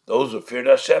 those who feared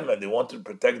Hashem and they wanted to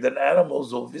protect their animals,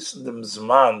 who wissen them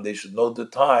Zman, they should know the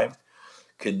time,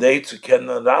 Kedei zu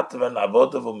kennen Ratven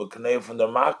Avodav Umeknei from the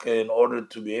Makkah, in order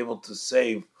to be able to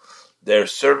save their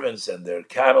servants and their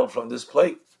cattle from this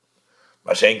plague.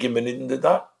 Mashenki Benidin did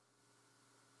not.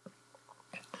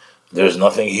 There's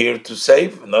nothing here to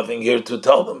save, nothing here to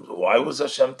tell them. Why was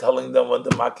Hashem telling them when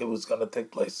the Makkah was going to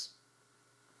take place?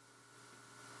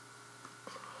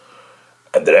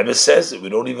 And the Rebbe says we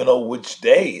don't even know which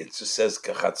day. It just says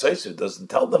Kachatzois. It doesn't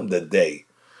tell them the day,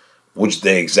 which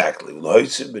day exactly.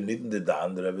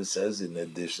 The Rebbe says in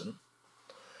addition,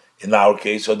 in our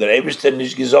case, so the Rebbe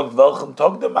nicht gesagt welchem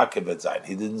Tag the Makkah wird sein.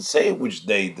 He didn't say which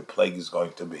day the plague is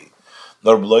going to be.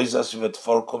 Nor bloizas wird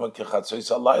vorkommen Kachatzois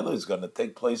alaylo is going to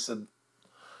take place in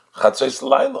Chatzois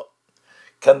alaylo.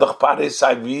 Can doch Pare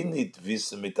sei wie nicht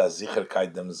wissen mit der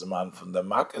Sicherheit dem Zman von der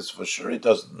Makkah? For sure he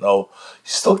doesn't know. He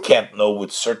still can't know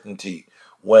with certainty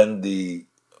when the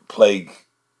plague,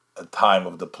 the time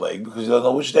of the plague, because he doesn't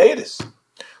know which day it is.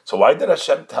 So why did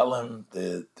Hashem tell him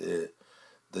the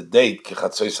date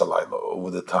Kechatzois alaylo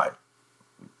over the time?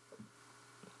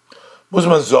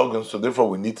 Musman Zogen, so therefore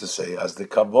we need to say, as the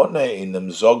Kavone in them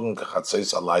Zogen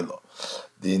Kechatzois alaylo,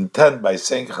 the intent by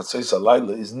saying Kechatzois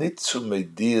alaylo is not to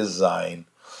media sein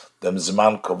dem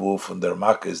Zman Kavu from their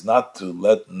Makkah, is not to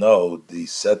let know the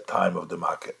set time of the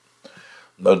Makkah.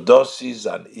 Nor dosis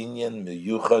an inyan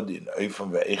meyuchad in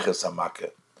oifem ve'eches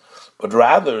HaMakkah. But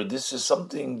rather, this is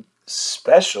something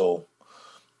special,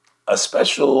 a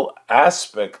special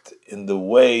aspect in the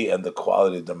way and the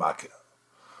quality of the Makkah.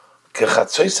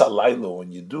 Kechatzois alaylo,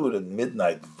 when you do it at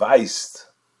midnight, weist,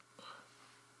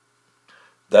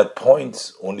 that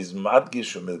points on his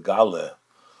madgish umilgale,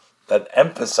 that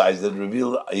emphasize, that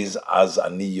reveal is as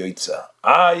ani yoitza.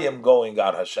 I am going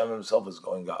out. Hashem himself is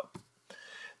going out.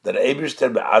 That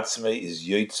Eibishter be'atzmei is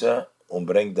yoitza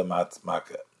bring the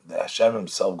makkah. The Hashem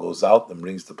himself goes out and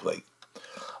brings the plague.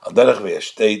 Aderech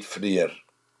ve'eshteit frier,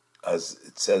 as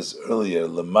it says earlier,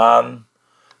 leman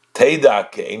teida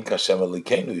ke'en kashem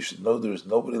elikenu. You should know there is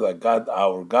nobody like God,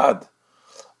 our God.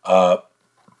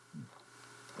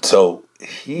 So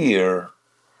here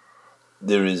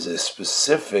there is a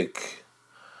specific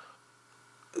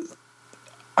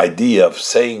idea of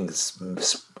saying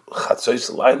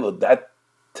Chatzois Laila, that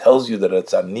tells you that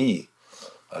it's Ani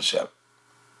Hashem.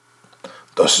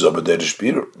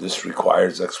 This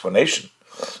requires explanation.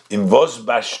 In was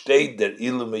besteht der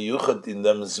ilu meyuchat in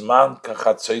dem Zman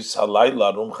kachatzois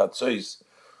halayla rum chatzois?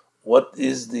 What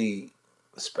is the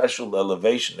special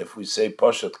elevation if we say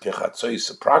poshat kechatzois,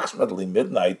 approximately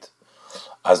midnight,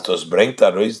 as dos bringt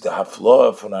arois the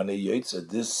hafloa von ani yotze?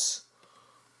 This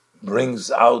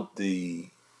brings out the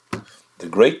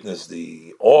greatness,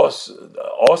 the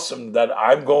awesome that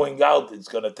I'm going out. It's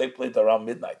going to take place around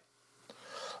midnight.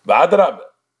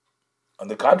 On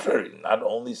the contrary, not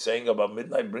only saying about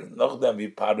midnight, bring noch them we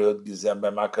parod gizem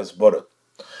b'makas borot.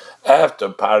 After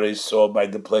Pari saw by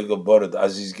the plague of borot,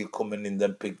 as he's gekommen in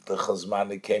them picked the chazman,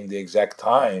 it came the exact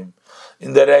time.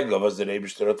 In the Rega was the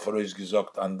Rebishterot for his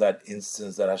gezogt on that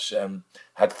instance that Hashem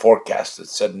had forecasted,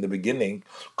 said in the beginning,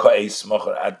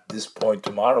 at this point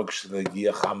tomorrow,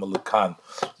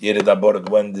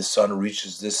 when the sun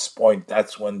reaches this point,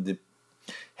 that's when the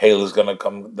hail is going to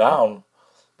come down.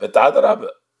 But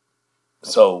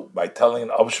so by telling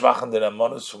Abschwachen the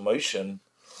Ramonus Moshe,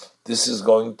 this is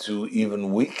going to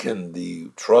even weaken the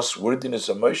trustworthiness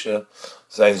of Moshe.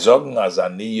 Sein Sogen as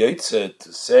Ani Yotze,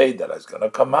 to say that it's going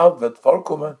to come out, but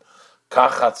vorkommen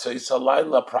kachatzeis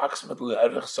halayla, approximately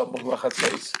erich samuch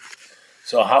lachatzeis.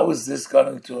 So how is this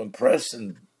going to impress,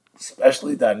 and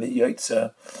especially the Ani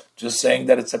Yotze, just saying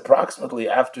that it's approximately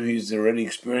after he's already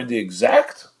experienced the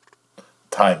exact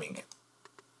timing?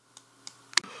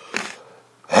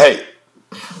 Hey,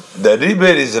 the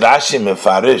Riber is Rashi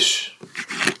Mefarish.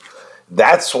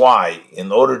 That's why,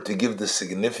 in order to give the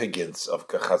significance of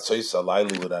Kechatzois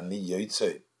Halaylo with Ani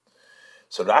Yotze,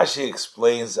 so Rashi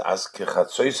explains as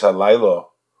Kechatzois Halaylo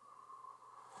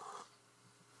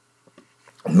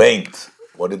meant,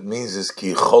 what it means is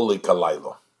Ki Cholik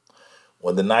Halaylo,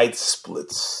 when the night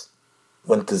splits.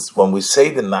 When we say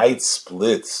the night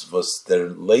splits, was there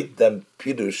late them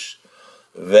Pirush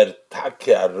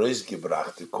Vertake Arois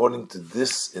gebracht. According to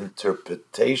this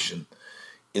interpretation,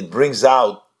 it brings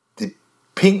out the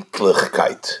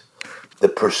pinklichkeit, the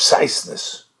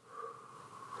preciseness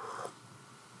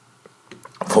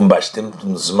from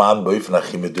bestimmten Zman boifen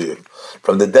achimeduyek,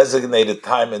 from the designated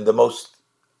time in the most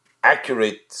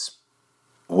accurate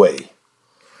way.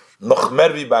 Noch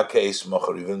mer wie ba'keis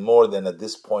mocher, even more than at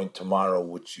this point tomorrow,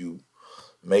 which you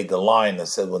made the line and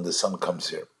said when the sun comes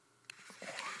here.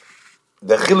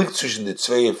 Der Chelek zwischen den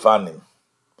zwei Fanim,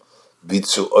 wie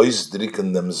zu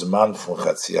ausdrückendem Zman von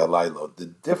Chatzi Halaylo, the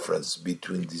difference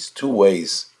between these two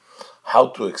ways, how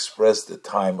to express the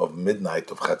time of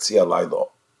midnight of Chatzi Halaylo,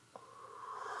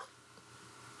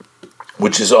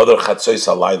 which is other Chatzois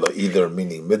Halaylo, either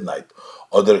meaning midnight,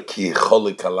 other Ki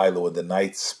Cholik Halaylo, when the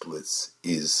night splits,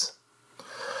 is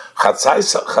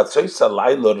Chatzois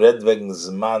Halaylo red wegen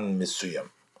Zman Misuyam.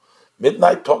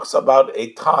 Midnight talks about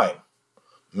a time.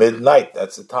 Midnight,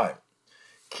 that's the time.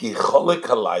 Ki cholik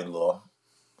halaylo,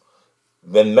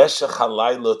 when meshach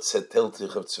halaylo tzetel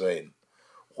tichav tzvein,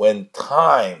 when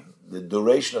time, the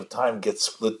duration of time gets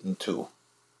split in two.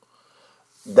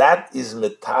 That is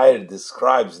metayr,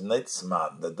 describes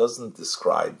nitzman, that doesn't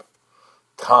describe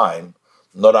time,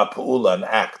 nor apu'ula, an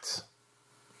act.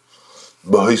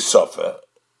 B'hoisofa,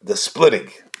 the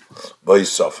splitting,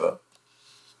 b'hoisofa.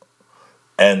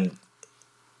 And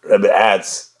Rebbe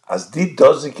adds, as di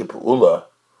dozik pu'ula,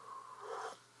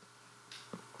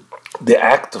 the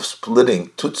act of splitting,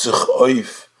 tutzich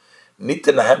oif, nit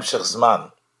in a hemshech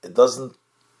zman. It doesn't,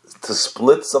 to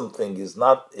split something is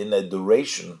not in a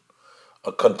duration,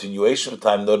 a continuation of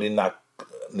time, nor in a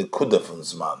nekuda from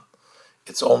zman.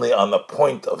 It's only on a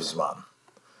point of zman,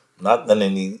 not in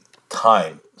any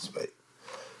time space.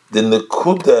 The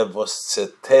nekuda was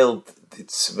zetelt di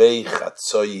tzvei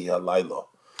chatzoi halaylo.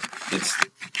 It's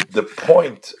the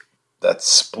point that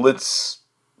splits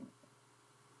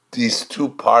these two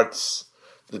parts,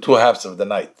 the two halves of the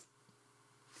night.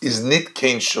 Is nit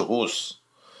kein shehus.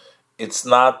 It's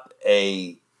not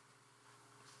a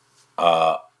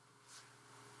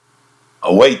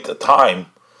wait, a time.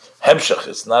 Hemshach,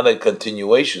 it's not a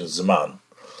continuation, zman.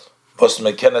 Was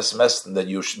mekenes messen, that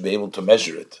you should be able to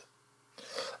measure it.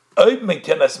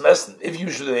 If you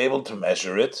should be able to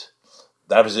measure it,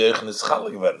 then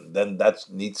that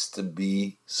needs to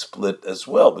be split as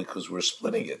well, because we're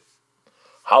splitting it.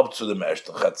 Halb zu dem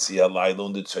ersten Chatzi Halaylo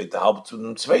und the zweite halb zu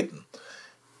dem zweiten.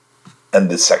 And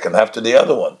the second half to the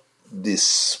other one. The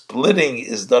splitting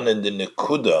is done in the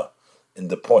nekuda, in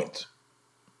the point.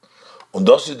 Und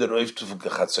das ist der Auftu von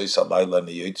Chatzi Halaylo and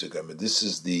Yotze. This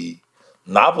is the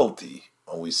novelty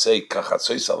when we say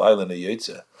Kachatzois Alayla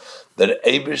Neyotze, that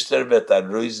Eibishter vet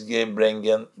Aruizge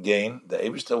bringen gain, the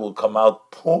Eibishter will come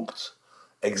out punkt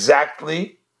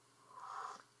exactly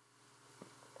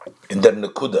in der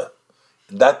Nekuda.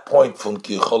 In that point from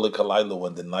Kicholik Alayla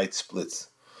when the night splits.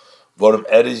 Vorum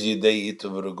Eriz Yidei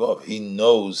Ituv, he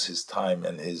knows his time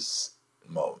and his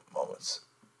moments.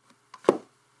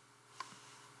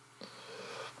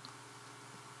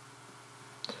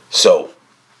 So,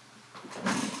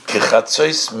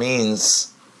 Kichatzois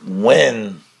means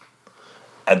when,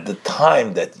 at the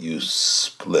time that you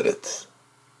split it.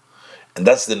 And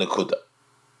that's the Nekuda.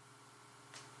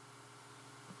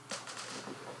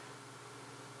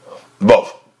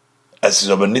 Both. As is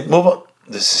aber nicht move on.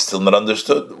 This is still not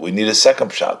understood. We need a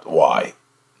second shot. Why?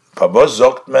 Pavos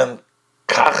sagt man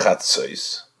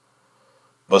Kachatzois.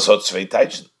 Was hat zwei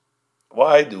Teitchen?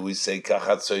 Why do we say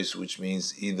Kachatzois, which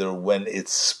means either when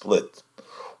it's split,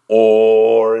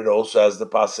 or it also has the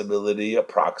possibility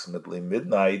approximately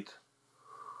midnight?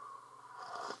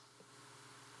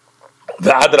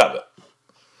 The Adrabah.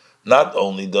 Not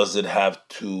only does it have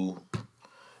two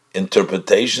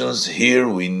interpretations, here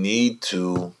we need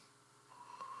to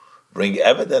bring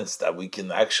evidence that we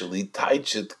can actually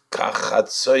teach it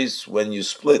Kachatzois when you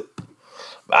split.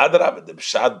 This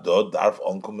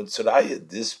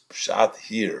pshat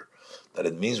here, that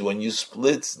it means when you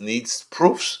split, needs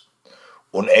proofs.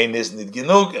 Und ein is nicht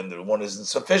genug, and the one isn't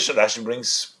sufficient. Rashi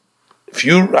brings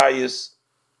few rayas,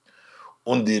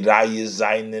 und die Rayas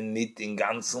seien nicht in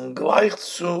ganzen gleich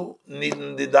zu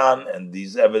niden didan, and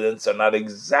these evidence are not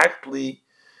exactly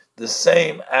the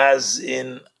same as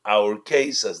in our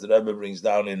case, as the Rebbe brings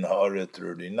down in Ha'ara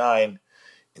 39,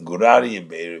 in Gurari, in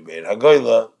Beir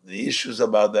Hagoyla, the issues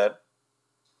about that.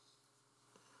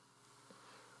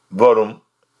 Warum?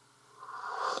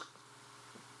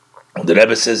 The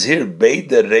Rebbe says here, beide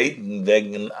reden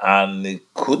wegen an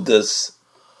Nekudas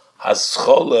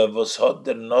Haschole, was hat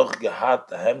noch gehad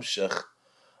Hemshech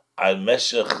al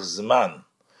Meshech Zman.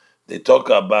 They talk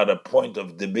about a point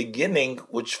of the beginning,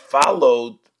 which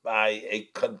followed by a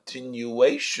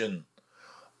continuation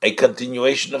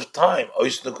of time.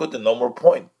 Ois Nekuda, no more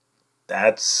point.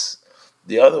 That's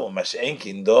the other one.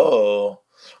 Mashenkin do.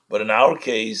 But in our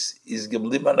case, is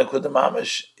gebliba Nekuda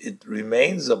mamish. It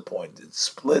remains a point. It's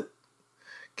split.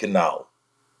 Canal.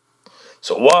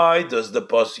 So why does the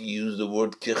pasuk use the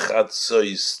word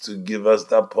kichatzois to give us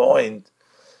that point?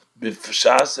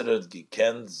 B'fshaseret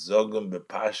gekent zogum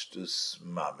bepashtus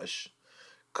mamish.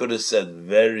 Could have said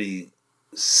very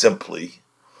simply,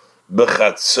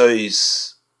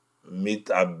 b'chatzois mit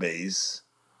abeis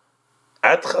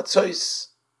at chatzois.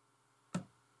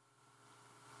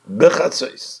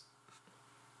 B'chatzois.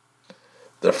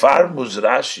 Der Far muss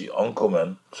Rashi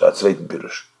ankommen zu a zweiten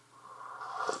Pirush.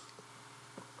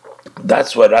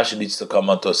 That's why Rashi needs to come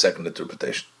on to a second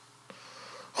interpretation.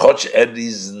 Choch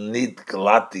is nit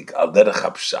glatik al derech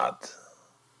hapshat.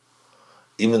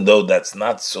 Even though that's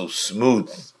not so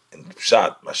smooth in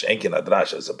pshat, mashenkin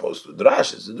adrash, as opposed to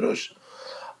drash, is a drush.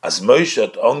 As Moshe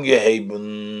hat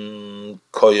angeheben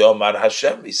koyomar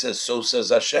Hashem, he says, so says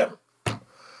Hashem.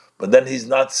 But then he's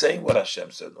not saying what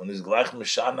Hashem said. On his gleich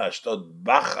mishana shtot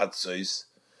bachatzois,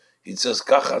 he says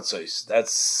kachatzois.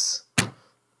 That's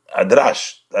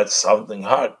adrash. That's something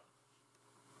hard.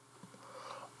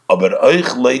 Aber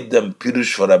euch leid dem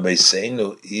pirush for Rabbi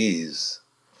Seinu is,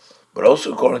 but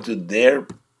also according to their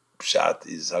pshat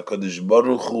is HaKadosh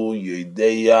Baruch Hu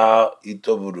Yedeya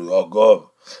Itov Ru'agov.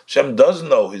 Hashem does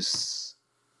know his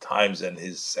times and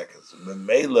his seconds.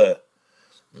 Memele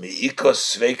Meikos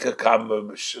Sveika Kam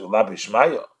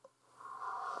Labishmaya.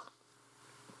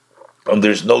 And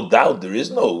there's no doubt.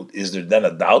 Is there then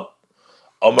a doubt?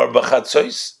 Omar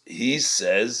B'chatzois, he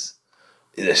says,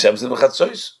 Hashem said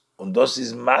B'chatzois, und das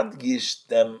is madgish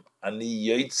dem ani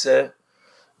yoytze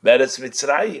beretz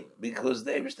Mitzrayim, because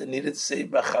they needed to say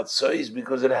B'chatzois,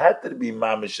 because it had to be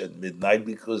mamish at midnight,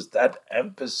 because that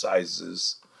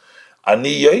emphasizes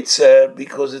ani yoytze,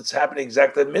 because it's happening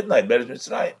exactly at midnight, beretz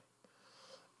Mitzrayim,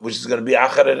 which is going to be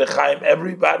achar erechaim.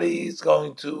 Everybody is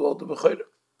going to hold the b'choyer.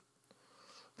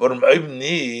 But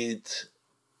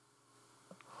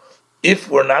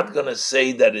if we're not going to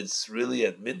say that it's really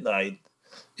at midnight,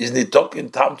 is nicht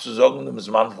talking tam zu sagen dem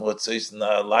Zman von Chatzois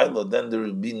Laila, then there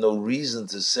will be no reason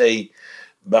to say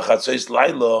B'Chatzois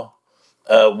Laila.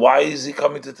 Why is he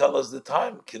coming to tell us the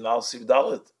time? Kinal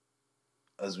Sivdalit,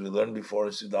 as we learned before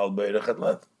in Sivdal Be'erech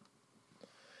Atlant.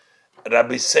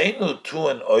 Rabbi Seinu Tu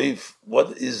and Oif,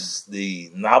 what is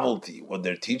the novelty? What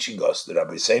they're teaching us, the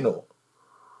Rabbi Seinu,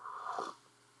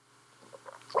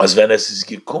 als wenn es ist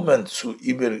gekommen zum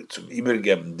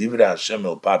Übergeben Divrei Hashem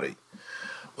el Pari,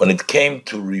 When it came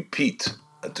to repeat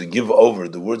and to give over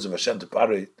the words of Hashem to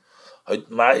Paroi,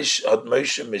 Moshe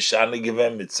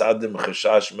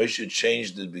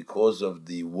changed it because of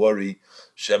the worry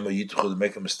Shema Yituchu to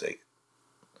make a mistake.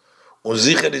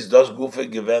 Unzicher is das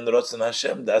Gufe given Ratzon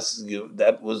Hashem.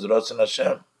 That was Ratzon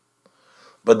Hashem.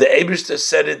 But the Eibishter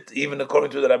said it, even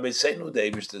according to the Rabbi Seinu, the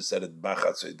Eibishter said it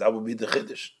Bachatzoy. That would be the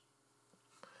Chiddush.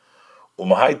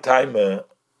 High time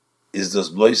is das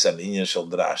Blois an Inyan Shel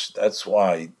Drash. That's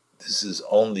why this is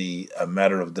only a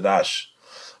matter of Drash.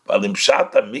 Weil im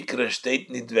Pshat Mikra steht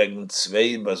nicht wegen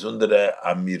zwei besondere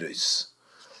Amiris.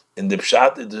 In the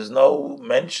Pshat, there is no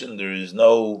mention, there is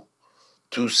no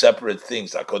two separate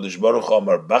things. HaKadosh Baruch Hu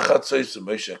Amar Bachatzois and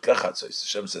Moshe Kachatzois.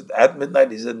 Hashem said at midnight,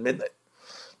 he said midnight.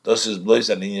 Das is Blois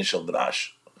an Inyan Shel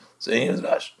Drash. So Inyan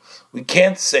Drash. We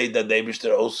can't say that the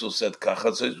Eibishter also said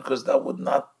Kachatzois because that would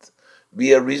not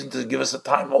be a reason to give us a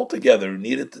time altogether. He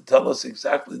needed to tell us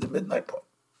exactly the midnight point.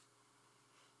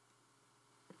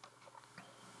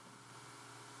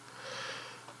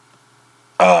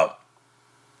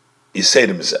 You say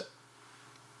to himself,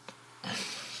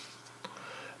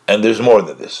 and there's more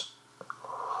than this.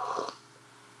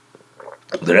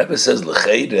 The Rebbe says,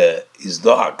 L'cheire is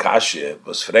da akashe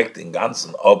was fragt in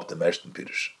ganzen ob dem ersten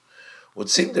Pirush. Would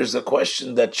seem there's a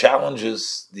question that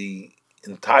challenges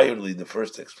entirely the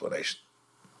first explanation.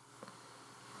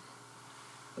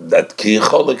 That ki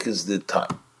cholek is the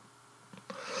time.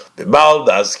 B'bal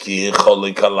das ki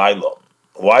cholek halaylo.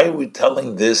 Why are we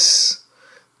telling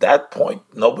that point?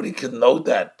 Nobody can know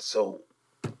that. So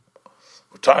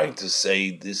we're trying to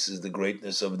say this is the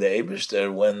greatness of the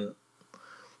Eibishter when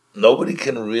nobody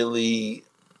can really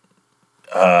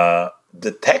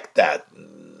detect that.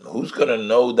 Who's going to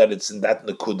know that it's in that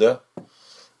Nakuda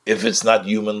if it's not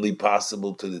humanly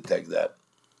possible to detect that?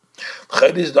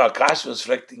 Chayris do Akash was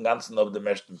reflecting ganzen of the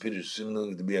Meshten Pirush,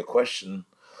 seemingly to be a question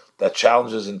that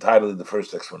challenges entirely the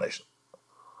first explanation.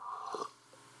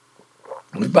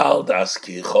 When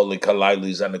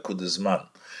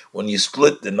you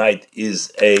split the night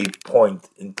is a point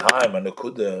in time, and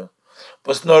Nakuda,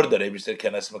 was nor that Eibishter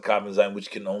can esmakaben sein,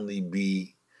 which can only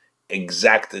be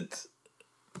exacted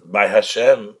by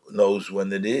Hashem, knows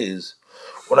when it is.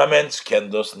 When a mensch can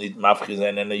dos nit mafchi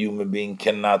sein, and a human being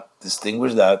cannot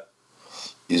distinguish that,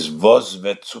 is vos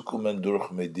vetzukumen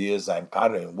durch media sein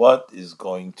parim. What is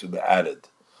going to be added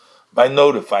by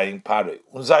notifying pare?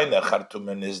 Und seine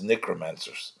Chartumen is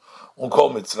necromancers. Und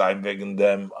kol Mitzrayim wegen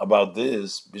them about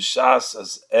this, bishas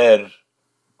as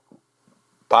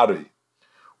pare.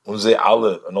 Und sie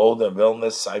alle, and all their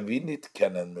wellness, sei wie nicht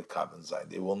kennen mekaben sein.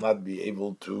 They will not be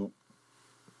able to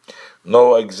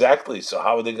know exactly. So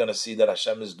how are they going to see that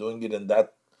Hashem is doing it in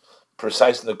that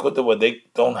precise Nakuda when they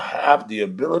don't have the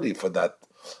ability for that,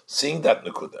 seeing that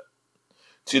Nakuda?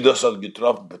 Zidos hat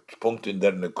getroffen, Punkt in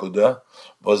der Nakuda,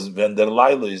 was when der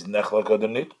Laila is nechlak oder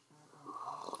nicht.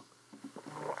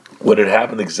 Would it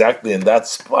happen exactly in that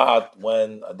spot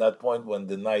at that point when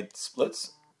the night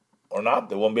splits or not?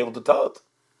 They won't be able to tell it.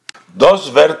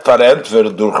 Das wird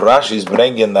verantwortet durch Rashi's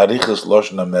bringen Nariches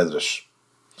Loshna Medrash.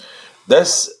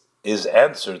 This is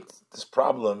answered, this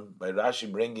problem, by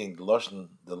Rashi bringing the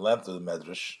length of the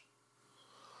Medrash.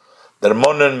 Der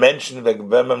Monen mentioned wegen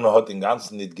Bemem hat den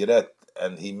ganzen nicht gerät,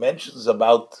 and he mentions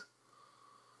about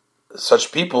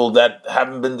such people that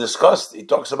haven't been discussed. He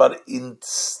talks about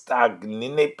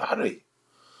instagnine pari.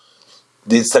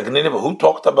 The instagnine, who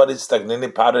talked about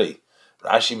instagnine pari?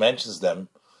 Rashi mentions them,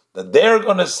 that they're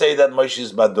going to say that Moshe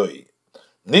is badoi.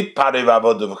 Nit pari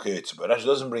v'avodu v'chayetzu. But Rashi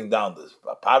doesn't bring down this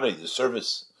pari, the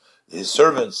service, his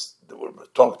servants that were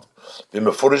talked.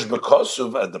 V'mefurish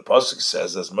b'kosuv, as the pasuk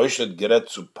says, as Moshe had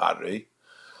geretzu pari,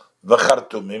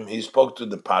 v'chartumim, he spoke to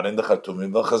the pari and the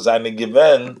chartumim, v'chazayne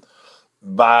given,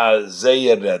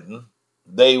 ba'zeyereden,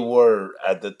 they were,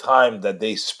 at the time that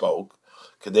they spoke,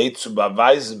 kedei zu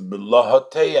bavaisen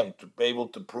b'lohoteyem, to be able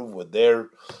to prove with their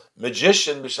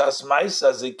magician, b'shas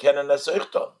ma'isa, ze kenen es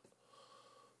euchton.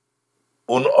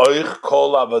 Un oich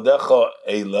kol avadecha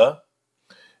eila.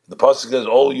 The pasuk says,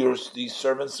 all these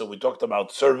servants. So we talked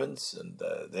about servants, and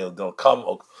they'll come.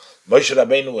 Moshe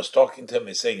Rabbeinu was talking to him.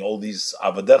 He's saying all these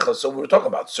avadecha. So we were talking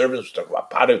about servants. We were talking about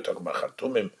pare. We were talking about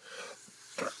chartumim.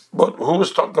 But who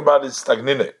was talking about it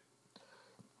stagnine?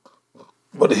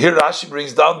 But here Rashi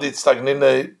brings down the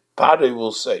stagnine pare.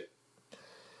 Will say,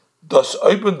 das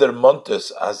open der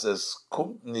Montes as es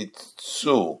kommt nicht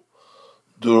zu.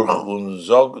 Durch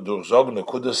Zogne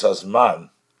Kudas as man,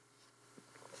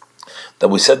 that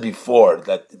we said before,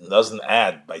 that it doesn't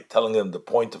add by telling them the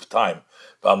point of time,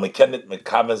 because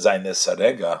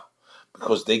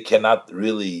they cannot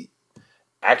really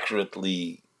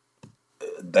accurately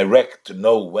direct to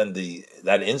know when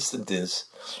that instant is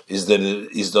that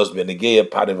it is those benegeya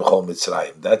pari v'chol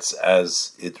Mitzrayim. That's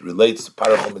as it relates to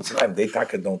pari v'chol Mitzrayim. They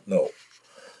taka don't know.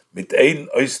 Mitein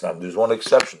oisnam. There's one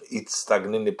exception. It's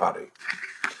stagnini pari.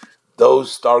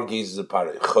 Those stargazers of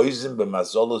pari. Choizim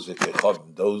b'mazolos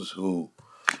v'kechavim. Those who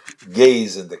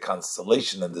gaze at the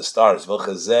constellation and the stars.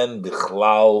 V'chazen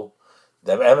b'chlal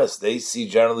dem emes. They see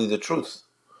generally the truth.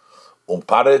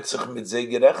 Pare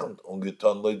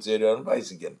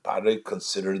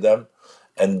considered them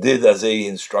and did as they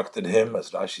instructed him,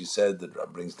 as Rashi said,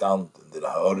 that brings down the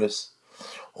Ha'oris.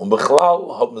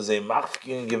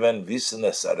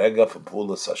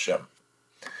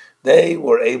 They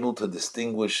were able to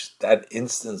distinguish that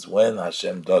instance when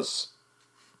Hashem does.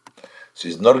 So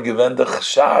he's not given the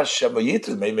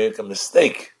chashash, may make a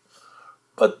mistake,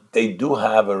 but they do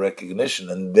have a recognition,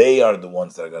 and they are the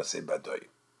ones that are going to say Badoy.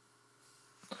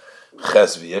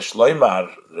 Ches v'yesh loymar,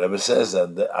 Rebbe says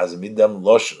that as midam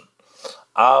loshen,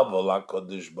 Avol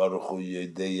HaKadosh Baruch Hu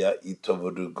Yedeya Ito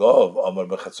V'Rugov Amar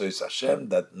B'Chatzois Hashem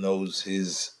that knows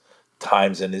his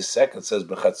times and his seconds, says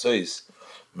B'Chatzois,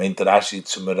 meint Rashi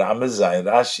zu merame sein.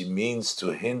 Rashi means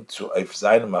to hint to Eif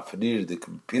Zayin Mafrir the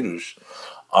Pirush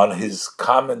on his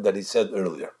comment that he said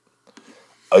earlier.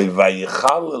 Oy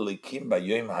vayichal elikim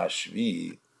b'yom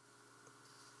hashvi,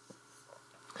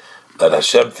 that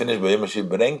Hashem finished by Yom HaShvi,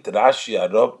 bringt Rashi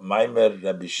Arab Maimer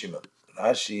Rabbi Shimon.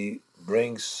 Rashi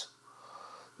brings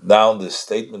down the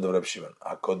statement of Rabbi Shimon.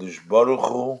 HaKadosh Baruch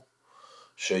Hu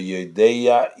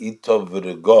sheyedeya ito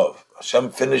v'regov.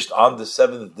 Hashem finished on the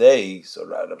seventh day. So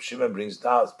Rabbi Shimon brings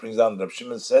down. Rabbi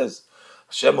Shimon says,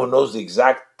 Hashem who knows the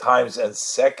exact times and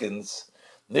seconds,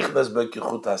 nichnas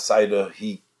bekichut hasayda,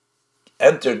 he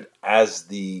entered as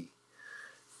the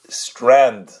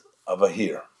strand of a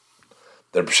hair.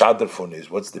 The Pshat Fun is,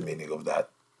 what's the meaning of that?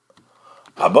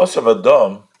 Abos of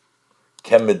Adam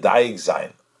can medayik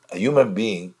zayin. A human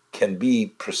being can be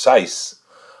precise.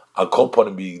 At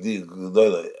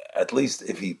least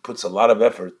if he puts a lot of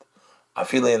effort,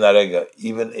 afile in arega,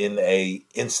 even in a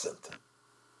instant.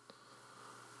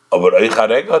 Aber oich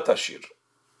arega tashir.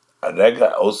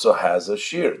 Arega also has a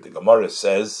shir. The Gemara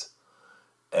says,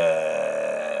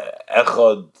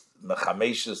 Echad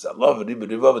mechameshes Allah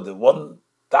v'riba the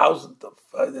 1,000 of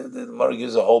the Gemara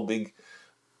gives a whole big.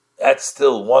 That's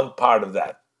still one part of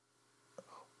that.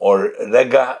 Or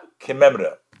rega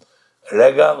kememra.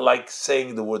 Rega, like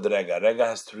saying the word rega. Rega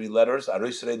has 3 letters. 3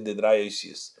 letters.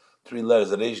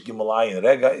 Reish Gimel Ayin.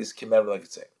 Rega is kememra, like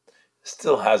it's saying.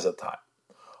 Still has a time.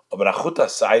 But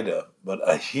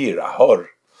a here, a hor,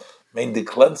 mean the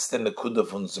cleansed and the kuda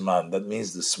von Zman. That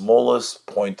means the smallest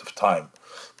point of time.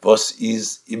 Was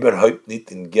is überhaupt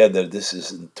nicht in gather. This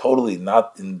is totally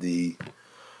not in the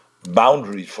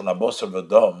boundary from a boss of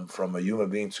Adam, from a human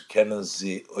being to kennen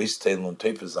sie oisteil und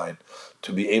teufel sein,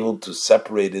 to be able to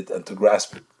separate it and to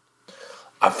grasp it.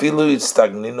 Afilu it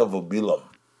stagnino vo bilom.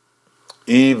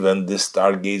 Even the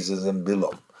stargazers in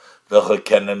bilom, welche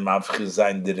kennen mavchi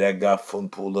sein the rega von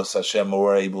pulos Hashem,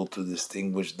 were able to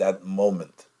distinguish that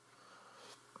moment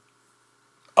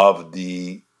of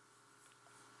the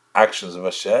actions of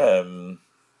Hashem.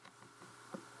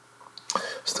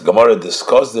 So the Gemara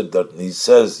discussed it, that he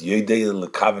says Yodei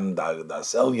lekaven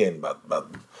das elyon, but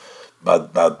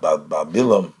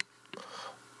bilam.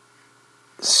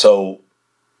 So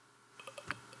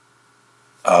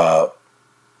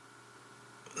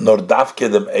nor davke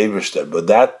dem eivishter, but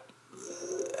that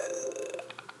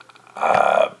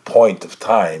point of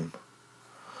time,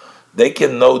 they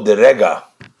can know the rega,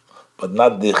 but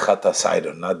not the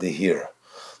chatasayder, not the here.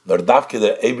 Nor davke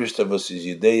the eivishter was is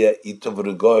Yudeya itov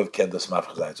regoev can das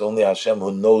mafchazai. It's only Hashem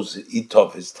who knows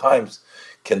itov, his times,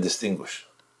 can distinguish.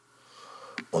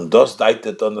 Und das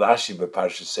deitet on Rashi bei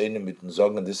Parshas Seinu mit den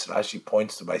Sorgen. This Rashi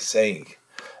points to by saying,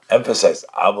 emphasize,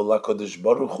 Avol HaKadosh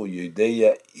Baruch Hu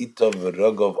Yudeya itov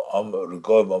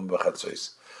regoev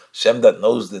b'chatzois. Hashem that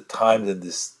knows the time that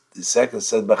the second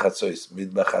said b'chatzois.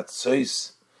 Mit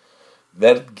b'chatzois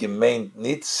wird gemeint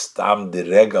nicht stam the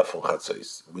rega von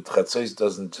Chatzois. With Chatzois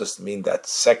doesn't just mean that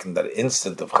second, that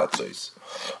instant of Chatzois.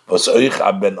 Was euch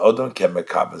aben odom can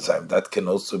mekaben sein. That can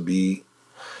also be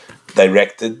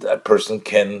directed. A person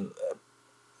can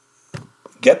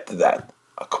get to that.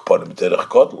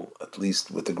 At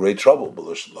least with a great trouble.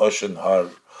 Loshen har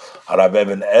Rabbi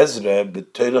Eben Ezra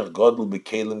b'teirach godel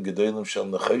b'kelim gedolim shel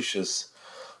nechoshes,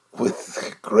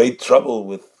 with great trouble,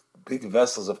 with big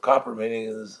vessels of copper, meaning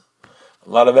is a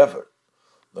lot of effort.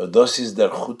 Those is der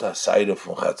chut hasayre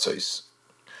from Chatzois.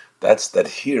 That's that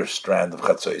here strand of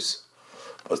Chatzois.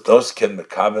 But those can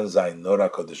mekaven zayin nor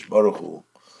HaKadosh Baruch Hu,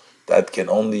 that can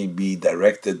only be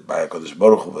directed by HaKadosh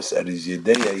Baruch Hu.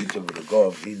 Each of the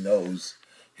Gov, he knows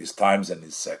his times and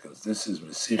his seconds. This is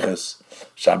Mesichas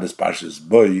Shabbos Parshas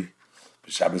Boy,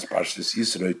 Shabbos Parshas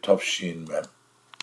Yisroi Tovshin Mem.